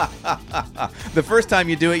 The first time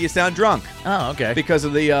you do it, you sound drunk Oh, okay. because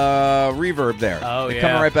of the reverb there. Oh, They're yeah.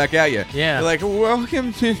 coming right back at you. Yeah. You're like,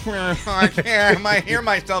 welcome to where I can't hear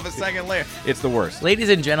myself a second later. It's the worst. Ladies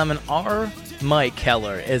and gentlemen, our Mike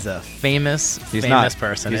Keller is a famous not.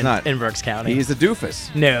 person He's in, not. in Berks County. He's a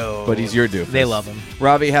doofus. No. But he's your doofus. They love him.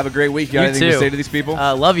 Robbie, have a great week. You got You anything to too. say to these people?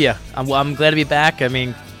 Love you. I'm glad to be back. I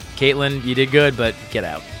mean, Caitlin, you did good, but get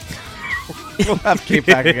out. We'll have Kate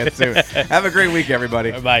back again soon. Have a great week,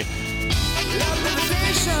 everybody. Bye.